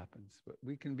thing happens, but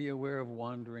we can be aware of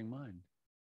wandering mind.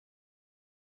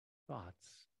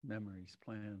 Thoughts, memories,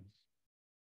 plans.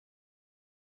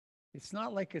 It's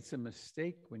not like it's a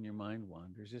mistake when your mind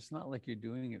wanders. It's not like you're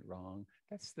doing it wrong.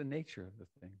 That's the nature of the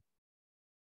thing.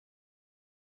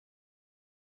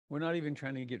 We're not even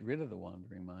trying to get rid of the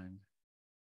wandering mind.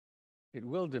 It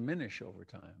will diminish over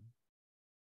time.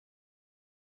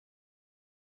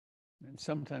 And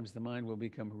sometimes the mind will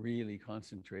become really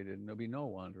concentrated and there'll be no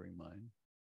wandering mind.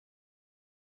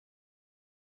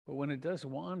 But when it does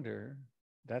wander,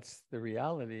 that's the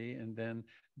reality, and then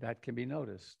that can be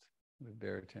noticed with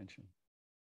bare attention.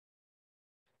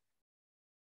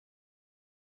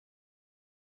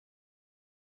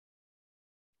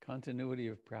 Continuity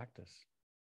of practice.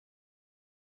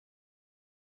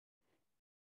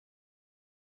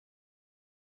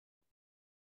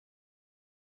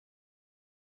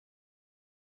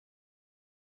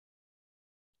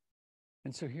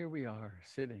 And so here we are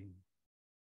sitting.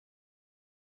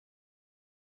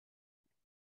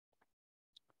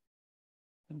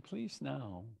 And please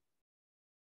now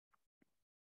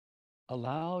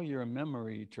allow your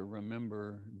memory to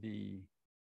remember the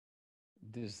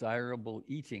desirable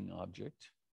eating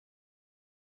object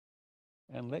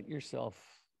and let yourself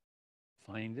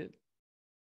find it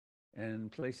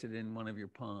and place it in one of your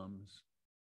palms.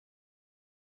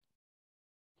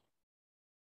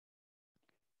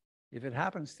 If it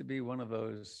happens to be one of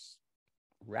those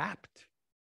wrapped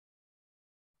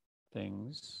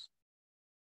things,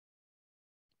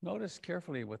 notice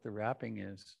carefully what the wrapping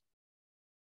is.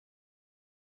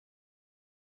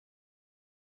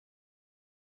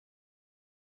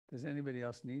 Does anybody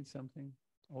else need something?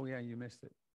 Oh yeah, you missed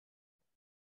it.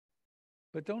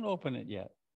 But don't open it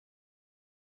yet.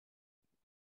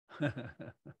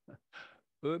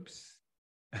 Oops.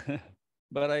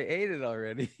 But I ate it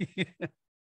already.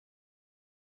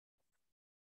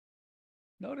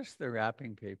 Notice the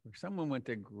wrapping paper. Someone went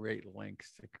to great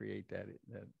lengths to create that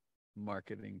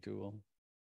marketing tool.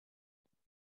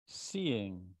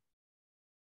 Seeing.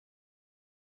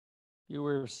 You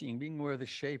were seeing, being aware of the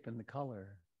shape and the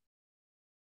color.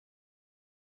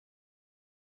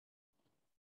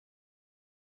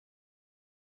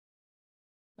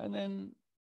 And then,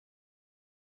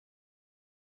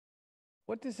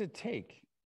 what does it take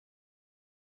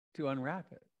to unwrap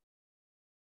it?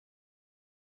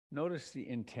 Notice the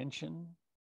intention,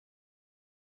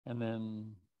 and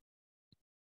then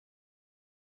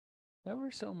ever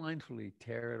so mindfully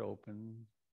tear it open.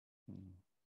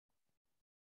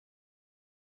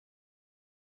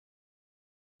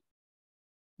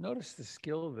 Notice the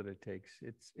skill that it takes.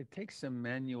 It takes some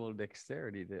manual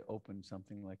dexterity to open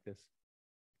something like this.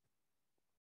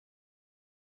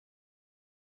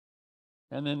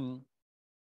 And then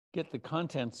get the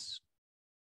contents.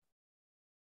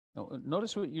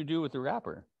 Notice what you do with the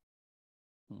wrapper.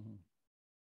 And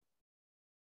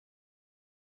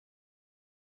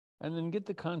then get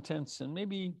the contents and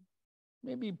maybe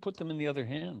put them in the other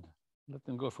hand. Let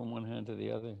them go from one hand to the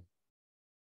other.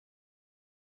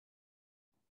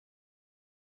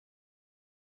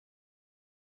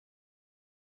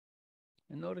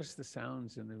 And notice the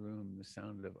sounds in the room, the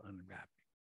sound of unwrapping.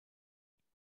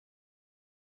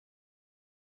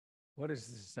 What is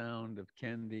the sound of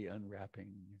candy unwrapping?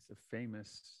 It's a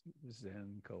famous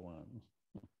Zen koan.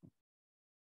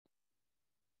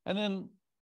 And then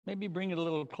maybe bring it a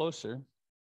little closer.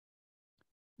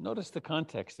 Notice the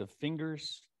context of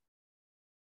fingers,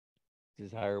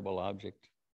 desirable object.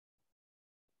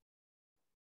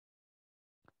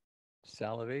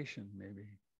 Salivation, maybe.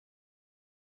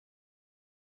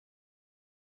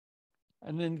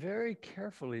 And then very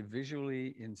carefully,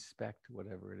 visually inspect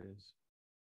whatever it is.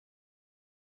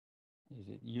 Is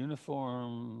it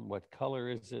uniform? What color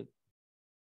is it?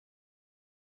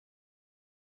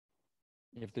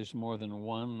 If there's more than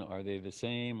one, are they the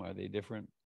same? Are they different?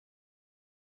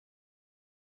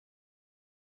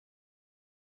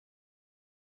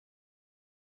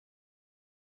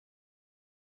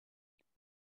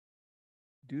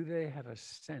 Do they have a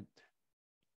scent?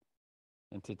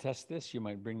 And to test this, you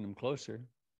might bring them closer.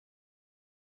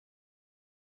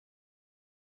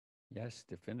 Yes,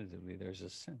 definitively, there's a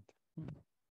scent.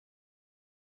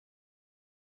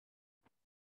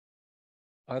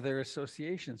 Are there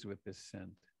associations with this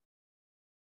scent?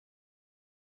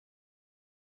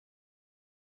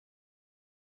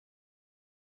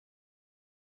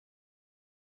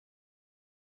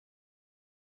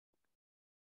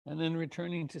 And then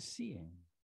returning to seeing.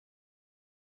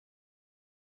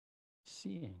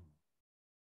 Seeing.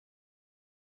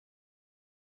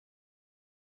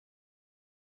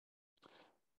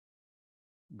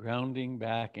 Grounding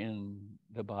back in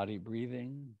the body,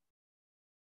 breathing.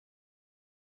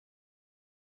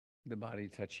 The body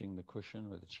touching the cushion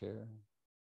or the chair.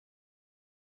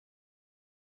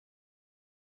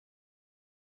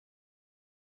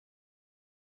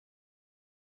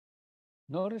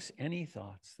 Notice any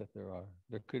thoughts that there are.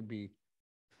 There could be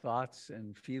thoughts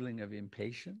and feeling of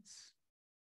impatience.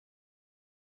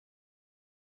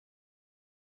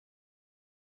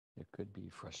 There could be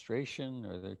frustration,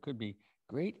 or there could be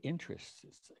great interest.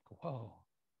 It's like, whoa,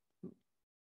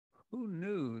 who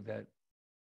knew that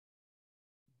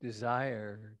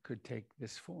desire could take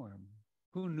this form?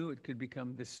 Who knew it could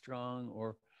become this strong?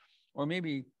 Or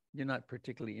maybe you're not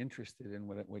particularly interested in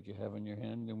what you have in your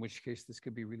hand, in which case this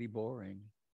could be really boring.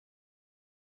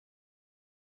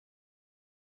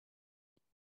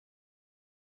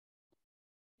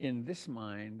 In this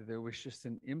mind, there was just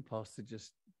an impulse to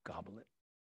just gobble it.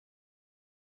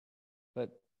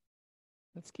 But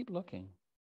let's keep looking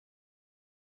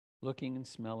and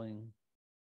smelling.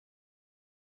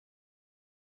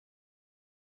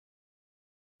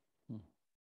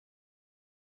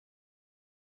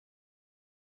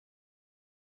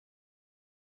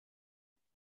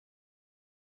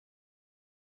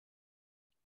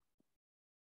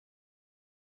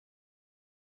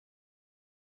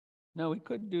 Now, we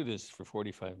could do this for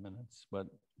 45 minutes, but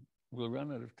we'll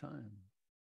run out of time.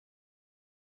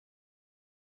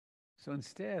 So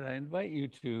instead, I invite you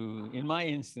to, in my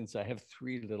instance, I have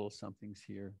 3 little somethings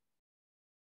here.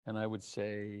 And I would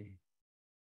say,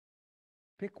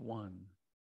 pick one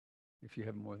if you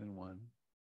have more than one.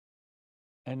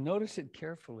 And notice it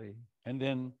carefully. And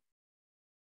then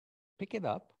pick it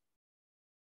up.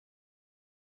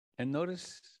 And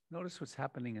notice what's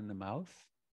happening in the mouth.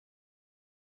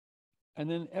 And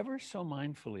then ever so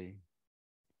mindfully,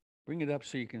 bring it up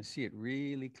so you can see it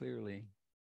really clearly.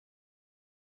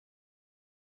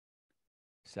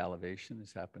 Salivation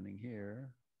is happening here.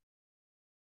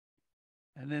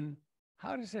 And then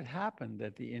how does it happen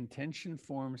that the intention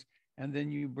forms and then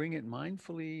you bring it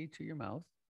mindfully to your mouth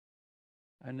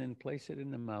and then place it in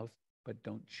the mouth, but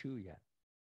don't chew yet?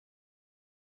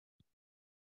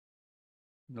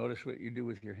 Notice what you do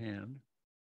with your hand.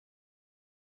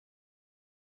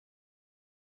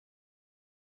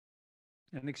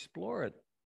 And explore it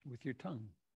with your tongue.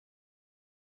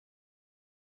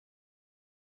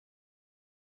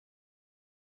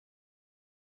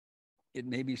 It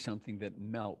may be something that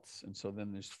melts, and so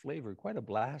then there's flavor, quite a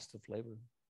blast of flavor.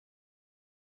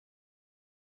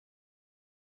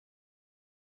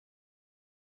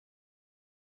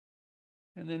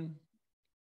 And then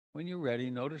when you're ready,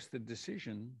 notice the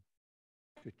decision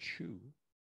to chew.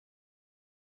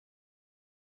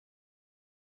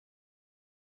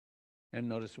 And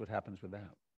notice what happens with that.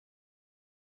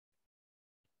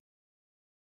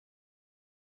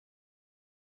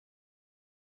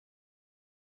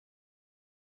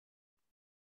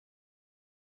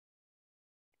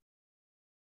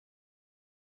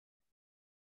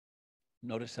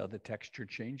 Notice how the texture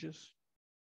changes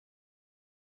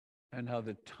and how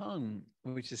the tongue,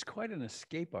 which is quite an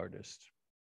escape artist,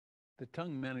 the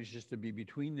tongue manages to be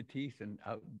between the teeth and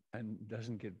out and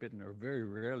doesn't get bitten, or very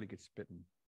rarely gets bitten.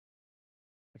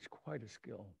 It's quite a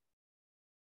skill.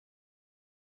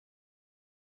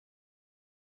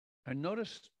 And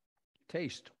notice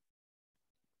taste.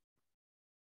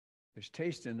 There's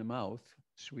taste in the mouth,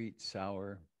 sweet,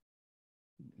 sour,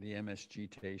 the MSG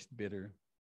taste, bitter.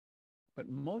 But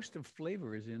most of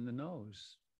flavor is in the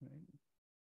nose, right?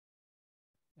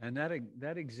 And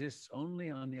that exists only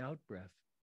on the out breath.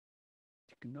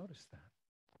 You can notice that.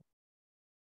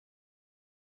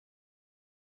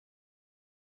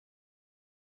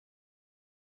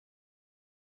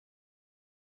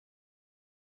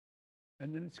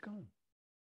 And then it's gone.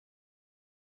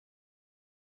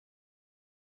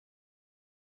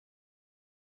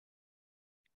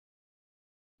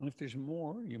 And if there's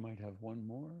more, you might have one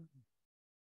more.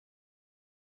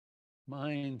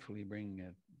 Mindfully bringing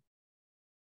it.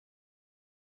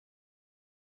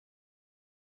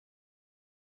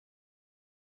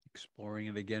 Exploring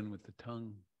it again with the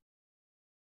tongue.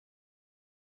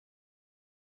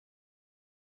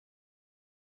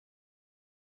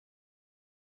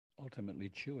 Ultimately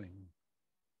chewing.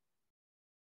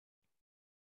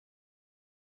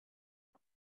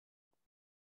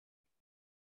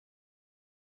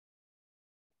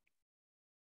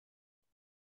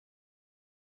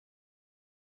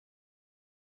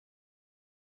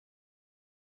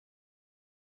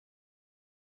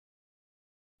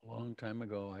 A long time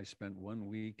ago, I spent 1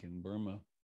 week in Burma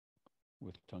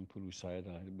with Tangpulu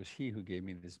Sayadaw. It was he who gave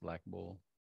me this black bowl.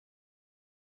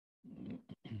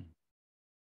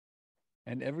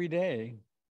 And every day,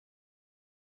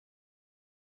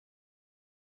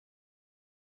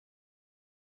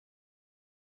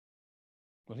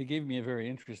 well, he gave me a very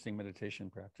interesting meditation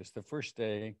practice. The first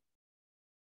day,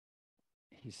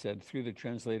 he said through the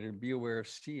translator, be aware of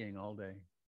seeing all day.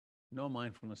 No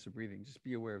mindfulness of breathing, just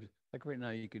be aware of, like right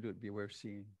now you could do it, be aware of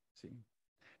seeing.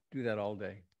 Do that all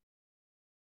day.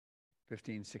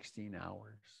 15, 16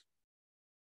 hours.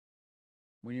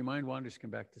 When your mind wanders, come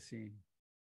back to seeing.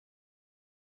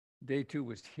 Day 2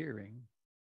 was hearing.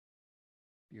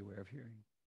 Be aware of hearing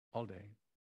all day.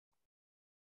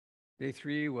 Day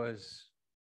 3 was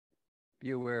be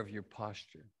aware of your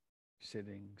posture,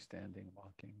 sitting, standing,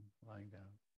 walking, lying down.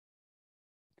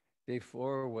 Day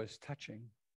 4 was touching.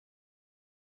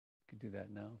 You can do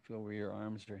that now. Feel where your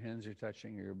arms or hands are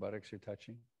touching or your buttocks are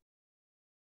touching.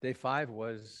 Day 5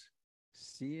 was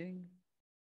seeing,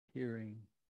 hearing,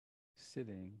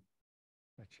 sitting,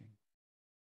 touching.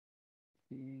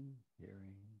 Seeing,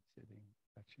 hearing, sitting,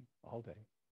 touching, all day.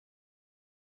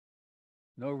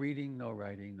 No reading, no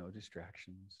writing, no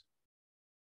distractions.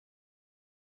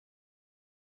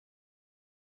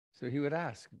 So he would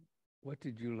ask, what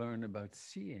did you learn about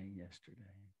seeing yesterday?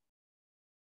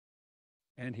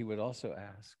 And he would also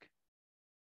ask,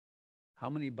 how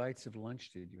many bites of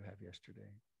lunch did you have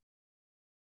yesterday?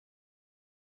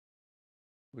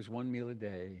 It was one meal a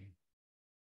day.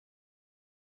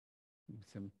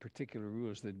 Some particular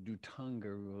rules, the Dutanga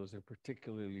rules, are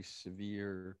particularly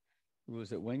severe rules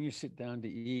that when you sit down to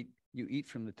eat, you eat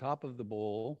from the top of the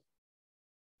bowl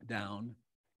down.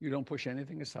 You don't push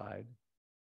anything aside,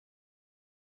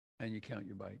 and you count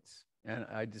your bites. And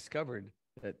I discovered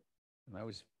that, and I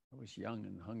was young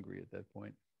and hungry at that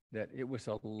point, that it was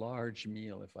a large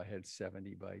meal if I had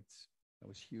 70 bites. That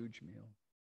was a huge meal.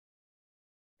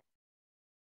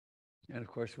 And of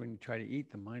course, when you try to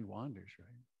eat, the mind wanders,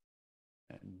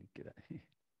 right? And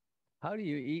how do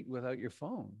you eat without your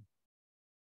phone?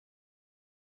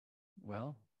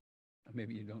 Well,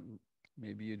 maybe you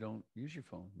don't use your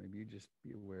phone. Maybe you just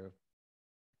be aware of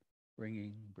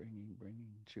bringing,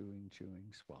 chewing,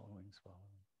 swallowing.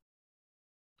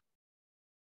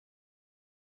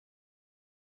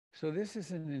 So this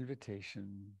is an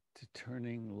invitation to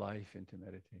turning life into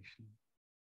meditation.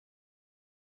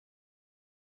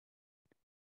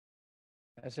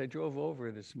 As I drove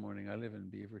over this morning, I live in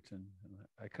Beaverton, and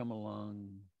I come along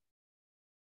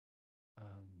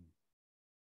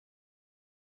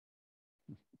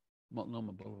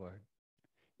Multnomah Boulevard.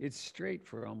 It's straight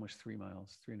for almost 3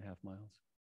 miles, 3.5 miles.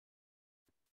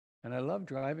 And I love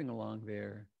driving along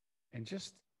there and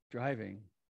just driving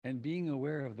and being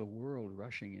aware of the world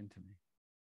rushing into me.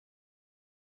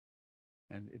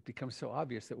 And it becomes so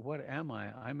obvious that what am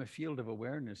I? I'm a field of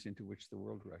awareness into which the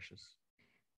world rushes.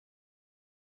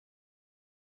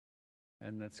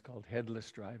 And that's called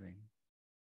headless driving.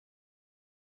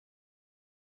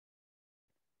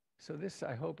 So this,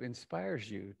 I hope, inspires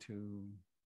you to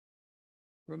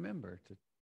remember to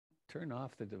turn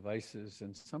off the devices,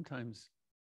 and sometimes,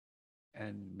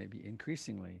 and maybe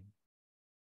increasingly,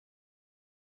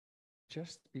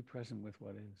 just be present with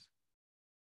what is.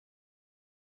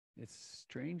 It's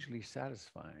strangely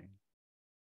satisfying.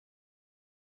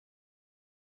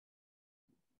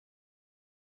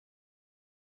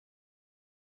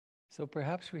 So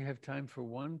perhaps we have time for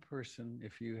one person.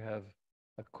 If you have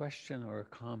a question or a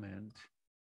comment,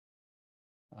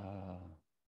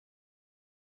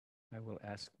 I will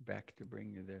ask Beck to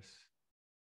bring you this.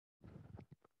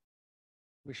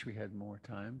 Wish we had more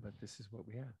time, but this is what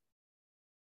we have.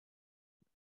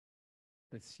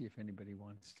 Let's see if anybody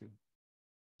wants to.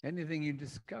 Anything you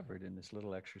discovered in this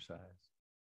little exercise?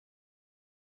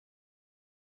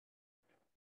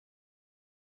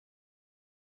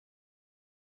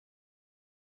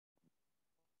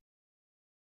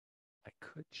 I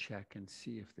could check and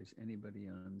see if there's anybody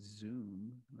on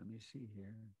Zoom. Let me see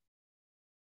here.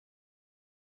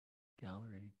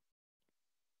 Gallery.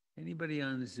 Anybody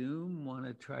on Zoom want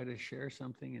to try to share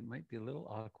something? It might be a little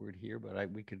awkward here, but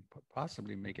we could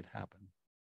possibly make it happen.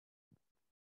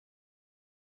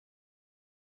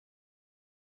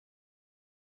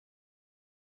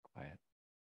 Quiet.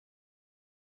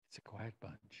 It's a quiet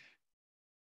bunch.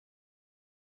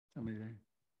 Somebody there?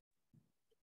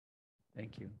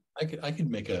 Thank you. I could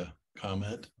make a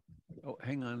comment. Oh,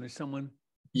 hang on. There's someone.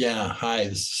 Yeah. Hi,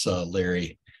 this is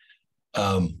Larry.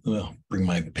 Well, bring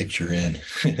my picture in.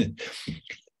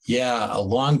 Yeah, a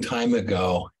long time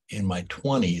ago in my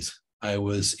 20s, I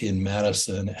was in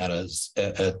Madison at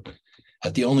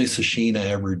the only sesshin I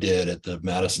ever did at the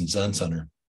Madison Zen Center.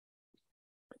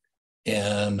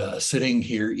 And sitting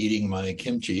here eating my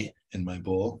kimchi in my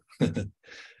bowl,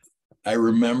 I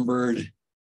remembered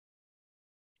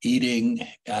eating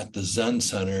at the Zen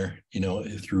Center,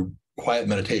 through quiet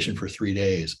meditation for 3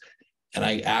 days. And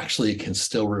I actually can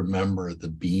still remember the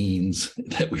beans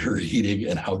that we were eating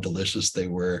and how delicious they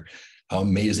were, how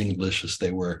amazing delicious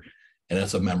they were. And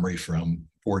that's a memory from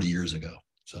 40 years ago.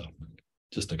 So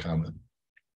just a comment.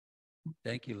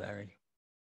 Thank you, Larry.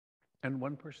 And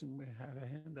one person we have a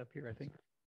hand up here, I think.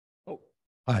 Oh.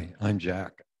 Hi, I'm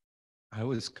Jack. I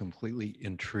was completely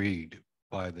intrigued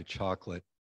by the chocolate.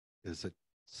 Is it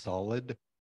solid?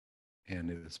 And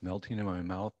it was melting in my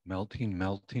mouth, melting.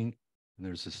 And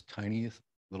there's this tiny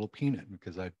little peanut,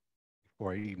 because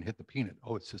before I even hit the peanut,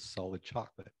 it's just solid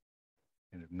chocolate.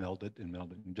 And it melted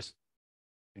and just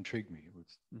intrigued me. It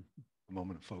was a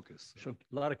moment of focus. So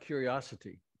a lot of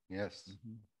curiosity. Yes.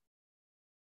 Mm-hmm.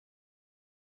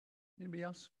 Anybody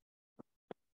else?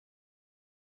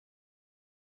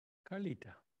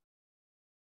 Carlita.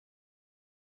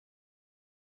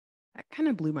 That kind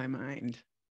of blew my mind.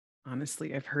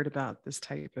 Honestly, I've heard about this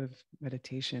type of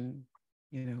meditation,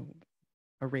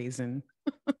 a raisin,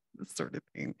 this sort of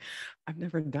thing. I've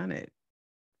never done it.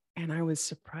 And I was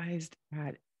surprised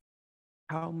at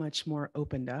how much more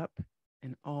opened up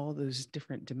and all those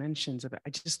different dimensions of it. I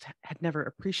just had never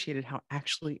appreciated how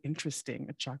actually interesting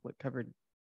a chocolate-covered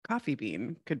coffee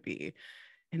bean could be.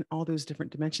 in all those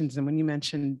different dimensions. And when you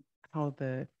mentioned how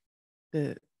the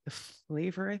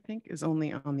flavor, I think, is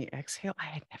only on the exhale, I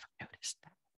had never noticed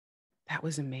that. That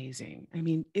was amazing. I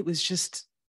mean, it was just,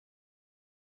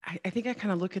 I think I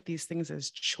kind of look at these things as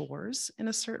chores in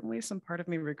a certain way. Some part of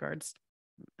me regards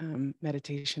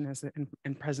meditation as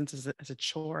and presence as a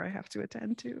chore I have to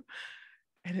attend to.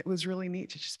 And it was really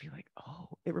neat to just be like, oh,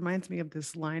 it reminds me of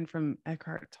this line from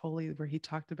Eckhart Tolle where he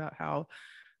talked about how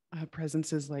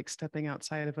presence is like stepping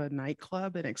outside of a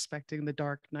nightclub and expecting the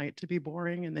dark night to be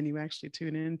boring. And then you actually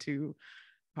tune in to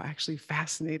how actually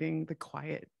fascinating the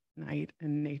quiet night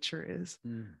and nature is.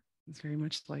 It's very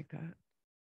much like that.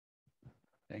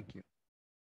 Thank you.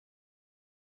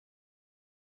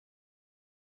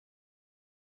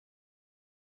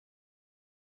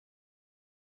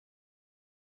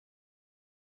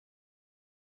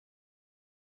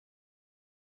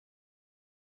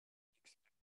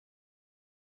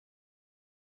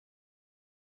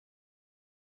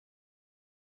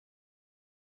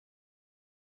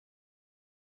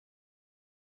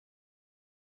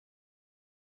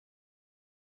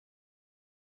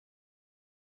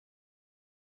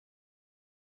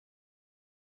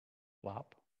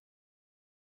 Flop.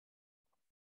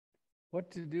 What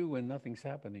to do when nothing's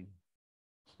happening?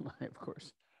 Of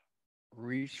course,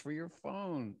 reach for your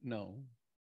phone. No.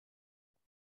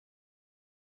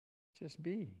 Just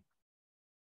be.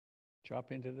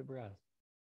 Drop into the breath.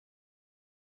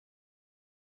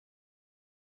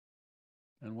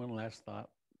 And one last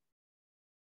thought.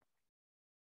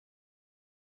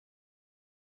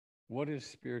 What is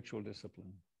spiritual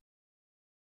discipline?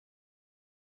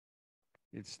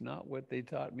 It's not what they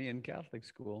taught me in Catholic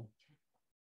school.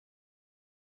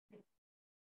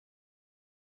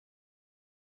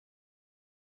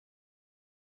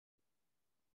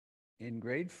 In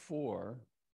grade 4,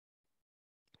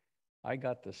 I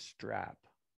got the strap,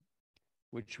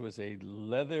 which was a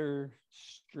leather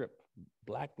strip,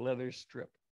 black leather strip,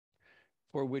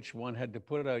 for which one had to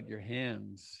put out your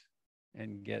hands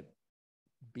and get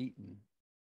beaten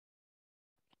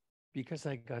because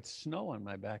I got snow on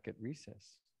my back at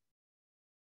recess.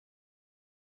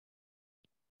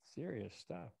 Serious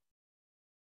stuff.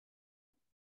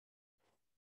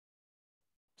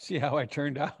 See how I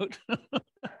turned out?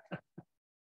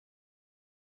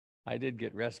 I did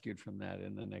get rescued from that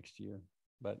in the next year,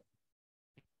 but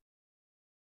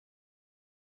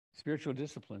spiritual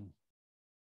discipline.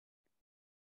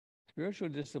 Spiritual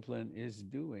discipline is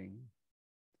doing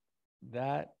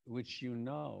that which you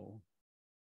know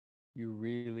you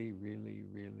really, really,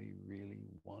 really, really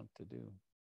want to do.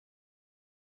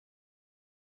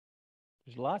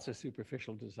 There's lots of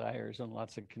superficial desires and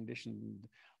lots of conditioned,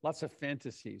 lots of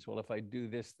fantasies. Well, if I do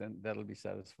this, then that'll be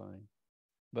satisfying.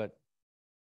 But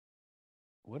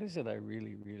what is it I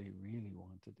really, really, really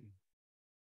want to do?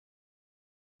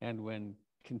 And when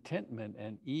contentment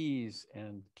and ease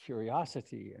and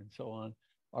curiosity and so on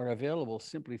are available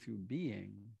simply through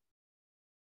being,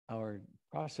 our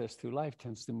process through life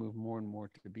tends to move more and more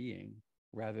to being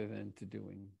rather than to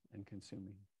doing and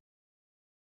consuming.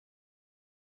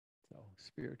 So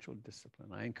spiritual discipline.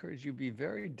 I encourage you to be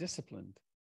very disciplined,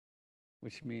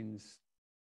 which means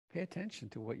pay attention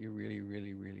to what you really,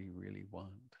 really, really, really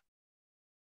want.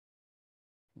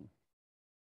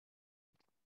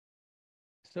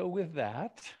 So with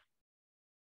that,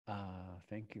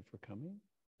 thank you for coming.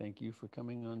 Thank you for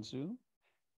coming on Zoom.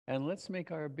 And let's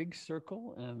make our big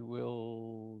circle and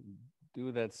we'll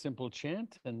do that simple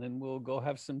chant and then we'll go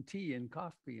have some tea and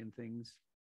coffee and things.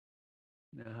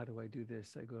 Now, how do I do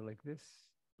this? I go like this.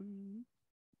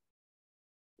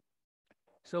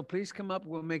 So please come up.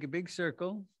 We'll make a big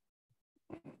circle.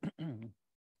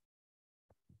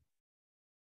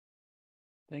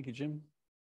 Thank you, Jim.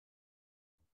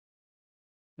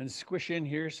 And squish in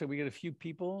here so we get a few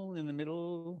people in the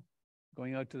middle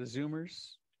going out to the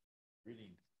Zoomers.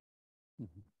 Greetings.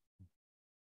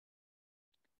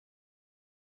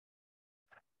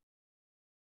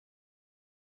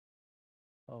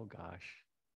 Oh gosh,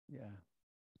 yeah.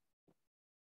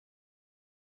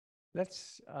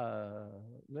 Let's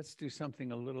do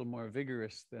something a little more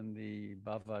vigorous than the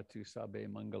Bhavatu Sabbe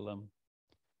Mangalam.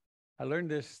 I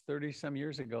learned this 30 some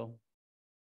years ago.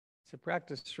 It's a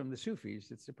practice from the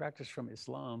Sufis. It's a practice from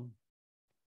Islam.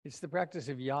 It's the practice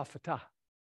of Ya Fatah.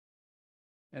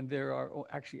 And there are, oh,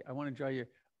 actually, I want to draw you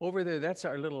over there. That's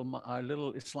our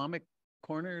little Islamic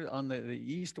corner on the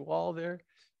east wall there.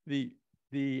 The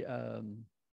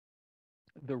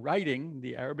writing,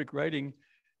 the Arabic writing,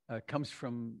 comes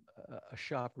from a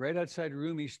shop right outside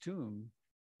Rumi's tomb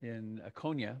in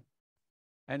Konya.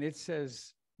 And it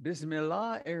says,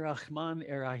 Bismillah ar-Rahman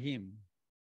ar-Rahim.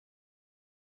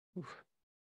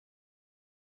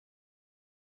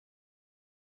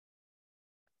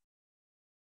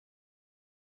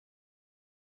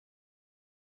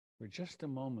 For just a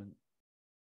moment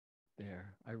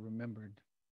there, I remembered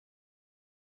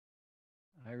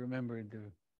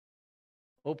the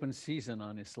open season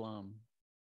on Islam.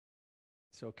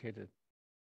 It's okay to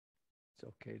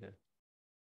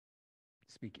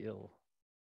speak ill.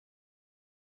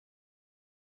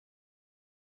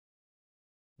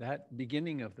 That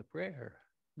beginning of the prayer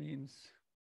means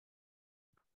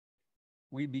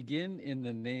we begin in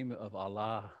the name of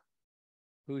Allah,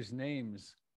 whose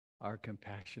names are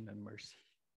compassion and mercy.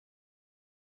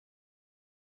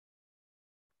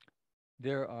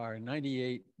 There are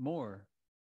 98 more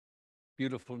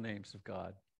beautiful names of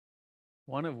God,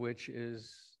 one of which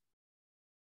is,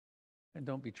 and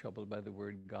don't be troubled by the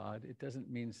word God, it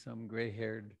doesn't mean some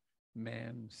gray-haired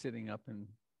man sitting up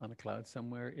on a cloud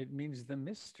somewhere. It means the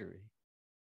mystery.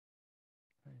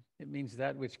 It means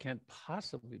that which can't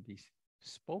possibly be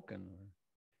spoken, or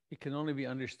it can only be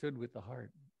understood with the heart.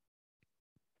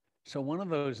 So one of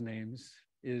those names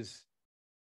is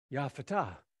Ya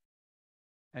Fatah.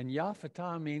 And Ya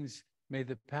Fatah means, may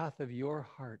the path of your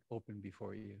heart open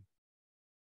before you.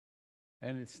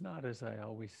 And it's not, as I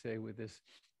always say with this,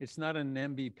 it's not a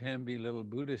namby-pamby little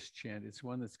Buddhist chant. It's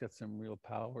one that's got some real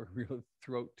power, real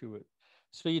throat to it.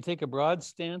 So you take a broad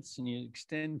stance and you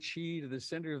extend chi to the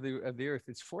center of the earth.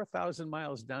 It's 4,000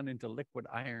 miles down into liquid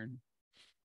iron.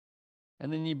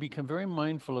 And then you become very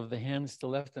mindful of the hands to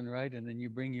left and right. And then you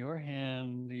bring your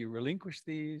hand, you relinquish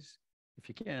these if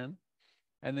you can,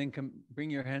 and then bring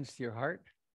your hands to your heart.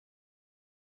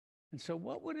 And so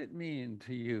what would it mean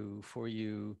to you, for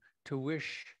you to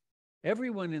wish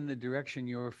everyone in the direction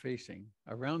you're facing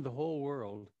around the whole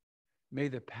world, may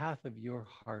the path of your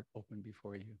heart open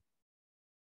before you?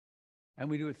 And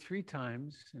we do it 3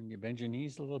 times, and you bend your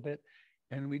knees a little bit,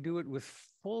 and we do it with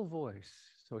full voice.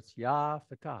 So it's Ya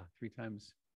Fatah 3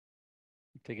 times.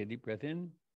 Take a deep breath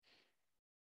in.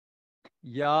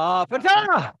 Ya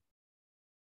Fatah!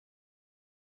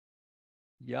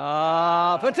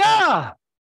 Ya Fatah!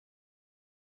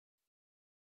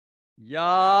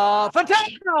 Ya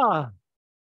Fatah!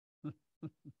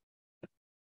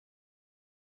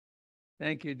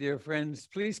 Thank you, dear friends.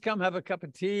 Please come have a cup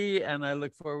of tea, and I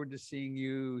look forward to seeing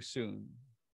you soon.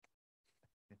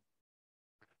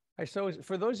 So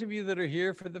for those of you that are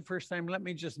here for the first time, let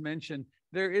me just mention,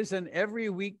 there is an every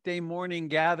weekday morning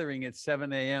gathering at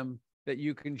 7 a.m. that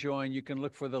you can join. You can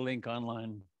look for the link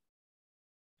online.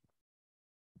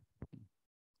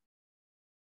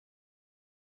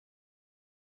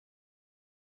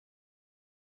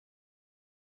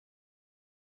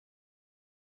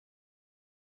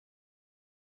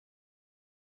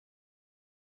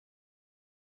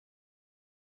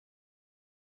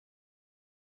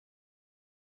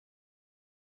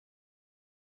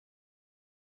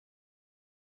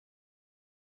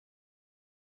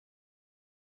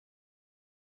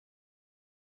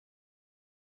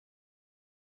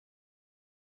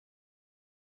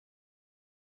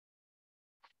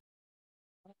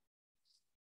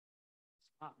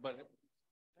 But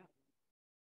I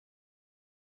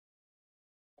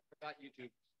forgot YouTube.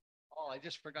 Oh, I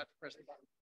just forgot to press the button.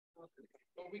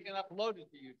 But we can upload it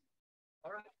to YouTube.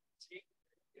 All right. See?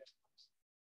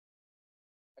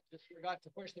 I just forgot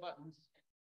to push the buttons.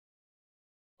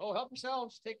 Oh, help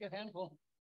yourselves. Take a handful.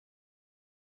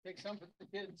 Take some for the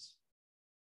kids.